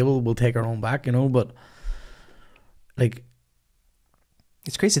at the table, we'll take our own back, you know, but like,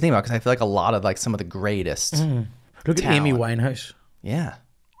 it's crazy to think about, because I feel like a lot of like some of the greatest look at Amy Winehouse. Yeah.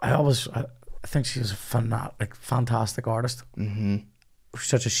 I think she's a fantastic artist.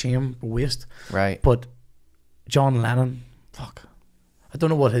 Such a shame, a waste. Right. But John Lennon, fuck, I don't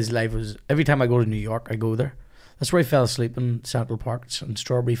know what his life was. Every time I go to New York, I go there. That's where I fell asleep in Central Park and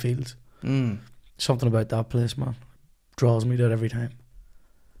Strawberry Fields. Something about that place, man, draws me to it every time.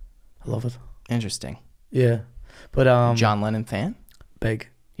 I love it. Interesting. Yeah, but John Lennon fan? Big.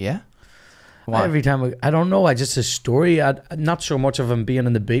 Yeah. Why? Every time I don't know. I just his story. Not so much of him being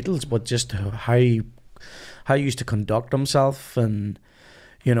in the Beatles, but just how he used to conduct himself, and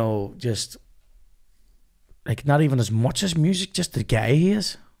you know, just like not even as much as music, just the guy he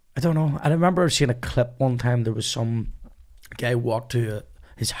is. I don't know. I remember seeing a clip one time. There was some guy walked to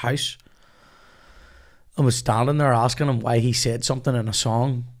his house and was standing there asking him why he said something in a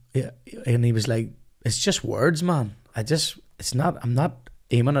song. Yeah, and he was like, "It's just words, man. I'm not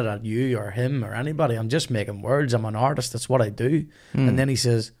aiming it at you or him or anybody. I'm just making words. I'm an artist. That's what I do." And then he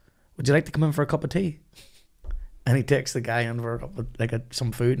says, "Would you like to come in for a cup of tea?" And he takes the guy in for a cup of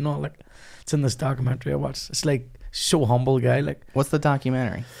some food and all. Like, it's in this documentary I watched. It's like so humble guy. Like, what's the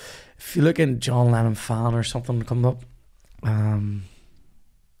documentary? If you look in John Lennon fan or something coming up, can't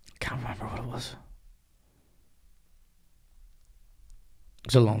remember what it was.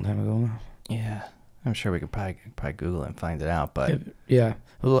 It's a long time ago now. Yeah, I'm sure we could probably Google it and find it out. But yeah,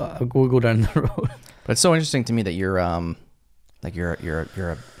 we'll go down the road. But it's so interesting to me that you're a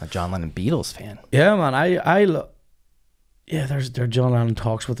John Lennon Beatles fan. Yeah, man. Yeah, there John Lennon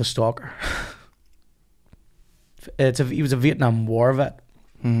talks with a stalker. He was a Vietnam War vet.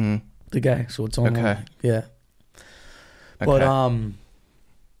 Mm-hmm. The guy, so it's on. Okay. Yeah. Okay.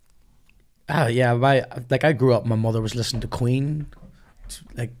 But yeah, I grew up. My mother was listening to Queen,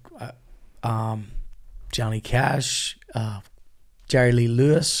 like Johnny Cash, Jerry Lee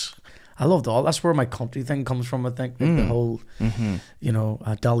Lewis. I loved all. That's where my country thing comes from. I think like the whole, you know,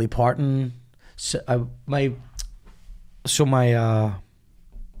 Dolly Parton. My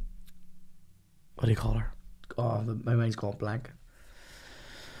what do you call her? Oh, my mind's gone blank.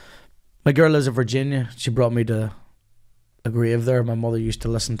 My girl lives in Virginia. She brought me to a grave there. My mother used to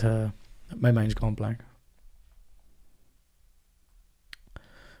listen to. My mind's gone blank.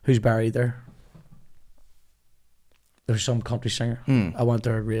 Who's buried there? There's some country singer. I went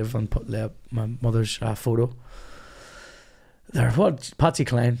to her grave and put my mother's photo there. What? Patsy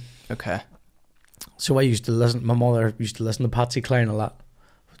Cline. Okay. So I used to listen. My mother used to listen to Patsy Cline a lot.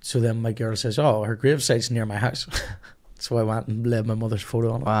 So then my girl says, "Oh, her gravesite's near my house." So I went and laid my mother's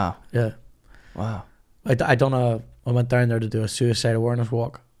photo on it. Wow. Yeah. Wow. I went down there to do a suicide awareness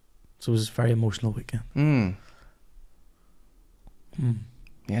walk. So it was a very emotional weekend.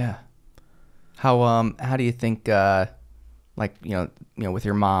 Yeah. How do you think like you know with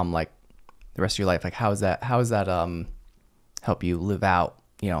your mom, like the rest of your life, like how has that help you live out,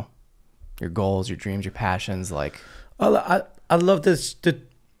 you know, your goals, your dreams, your passions, like? Well, I love this.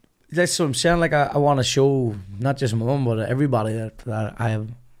 That's what I'm saying. Like I want to show not just my mom but everybody that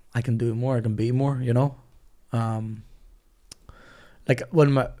I can do more. I can be more. You know, like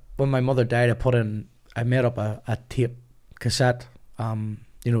when my mother died, I made up a tape cassette.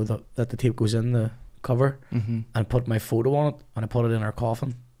 You know that the tape goes in the cover, and put my photo on it, and I put it in her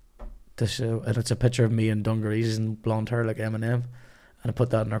coffin. To show, and it's a picture of me in dungarees and blonde hair like Eminem, and I put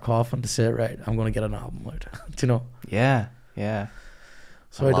that in her coffin to say, right, I'm gonna get an album out. Do you know? Yeah, yeah.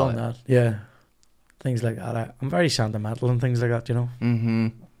 So I done that. Yeah, things like that. I'm very sentimental and things like that. You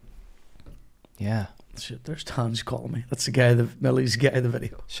know. Yeah. Shit, there's Tanj calling me. That's the guy, Millie's guy in the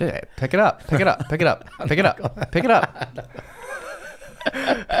video. Shit, pick it up, pick it up, pick it up, pick it up, pick it up.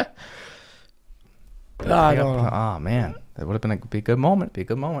 I don't know. Oh man, that would have been be a good moment. Be a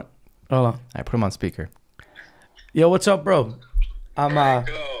good moment. Hold on. I put him on speaker. Yo, what's up, bro? I'm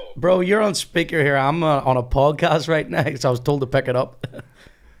bro, you're on speaker here. I'm on a podcast right now, so I was told to pick it up.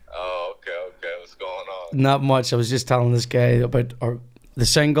 Oh, okay. What's going on? Not much. I was just telling this guy about the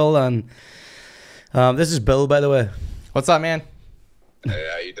single, and this is Bill, by the way. What's up, man? Hey,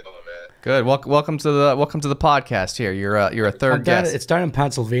 how you doing, man? Good. Welcome to the podcast. Here, you're a third guest. It's down in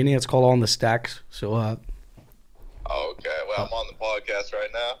Pennsylvania. It's called On the Stacks. So. Oh, okay. Well, I'm on the podcast right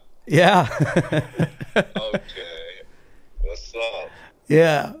now. Yeah. Okay. What's up?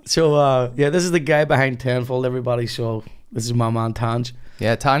 Yeah. So this is the guy behind Tenfold, everybody. So this is my man Tanj.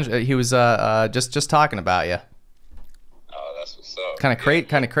 Yeah, Tanj. He was just talking about you. Oh, that's what's up. Kind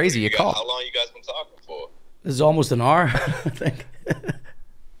of crazy. You called. How long you guys been talking for? This is almost an hour, I think.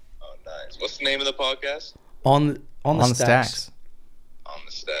 Oh, nice. What's the name of the podcast? On the Stacks. On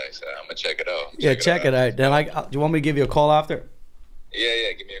the Stacks. I'm gonna check it out. Check it out. Then do you want me to give you a call after?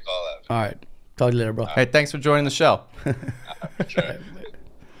 Yeah. Give me a call after. All right. Talk to you later, bro. Hey, thanks for joining the show. Sure.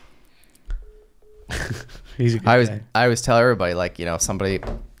 He's a good guy. I always tell everybody, like, you know, if somebody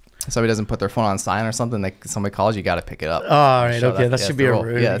doesn't put their phone on silent or something, like somebody calls, you got to pick it up. Oh, all right. Okay. That should be a rule.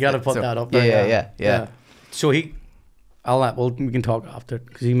 You got to put that up there. Yeah. So we can talk after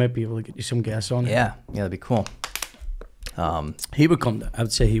because he might be able to get you some guests on. Yeah, that'd be cool. He would come. I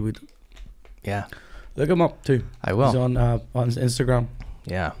would say he would. Yeah. Look him up too. I will. He's on Instagram.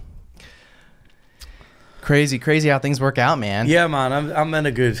 Yeah. Crazy how things work out, man. Yeah, man. I'm in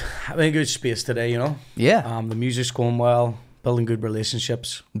a good space today. You know. Yeah. The music's going well. Building good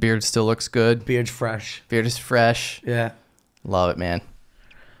relationships. Beard still looks good. Beard's fresh. Beard is fresh. Yeah. Love it, man.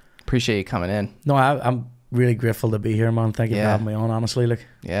 Appreciate you coming in. No, I'm really grateful to be here, man. Thank you for having me on. Honestly, like.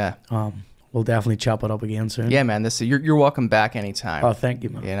 Yeah. We'll definitely chop it up again soon. Yeah, man. You're welcome back anytime. Oh, thank you,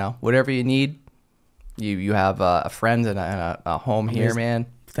 man. You know, whatever you need, you have a friend and a home here, man.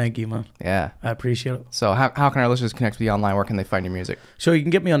 Thank you, man. Yeah. I appreciate it. So how can our listeners connect with you online? Where can they find your music? So you can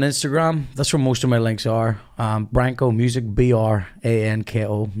get me on Instagram. That's where most of my links are. Branko Music,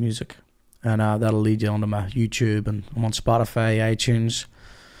 BRANKO Music. And that'll lead you onto my YouTube. And I'm on Spotify, iTunes.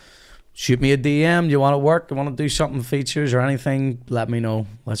 Shoot me a DM. Do you want to work? Do you want to do something, features or anything? Let me know.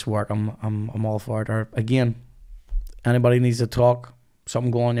 Let's work. I'm all for it. Or again, anybody needs to talk,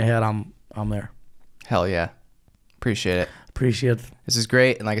 something go on your head, I'm there. Hell yeah. Appreciate it. Appreciate it. This is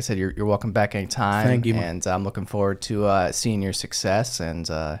great. And like I said, you're welcome back anytime. Thank you, man. And I'm looking forward to seeing your success. And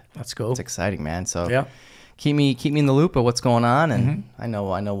let's go. It's exciting, man. So yeah. keep me in the loop of what's going on, and I know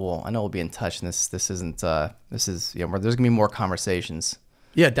we'll be in touch. And this is there's gonna be more conversations.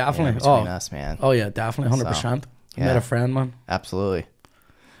 Yeah, definitely. Between us, man. Oh yeah, definitely, 100%. You met a friend, man. Absolutely.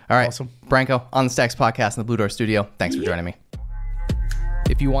 All right, Awesome. Branko on the Stacks podcast in the Blue Door Studio. Thanks for joining me.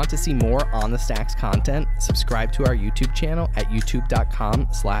 If you want to see more On the Stacks content, subscribe to our YouTube channel at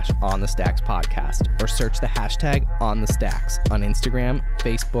youtube.com/onthestackspodcast or search the hashtag On the Stacks on Instagram,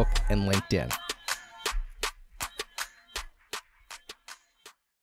 Facebook, and LinkedIn.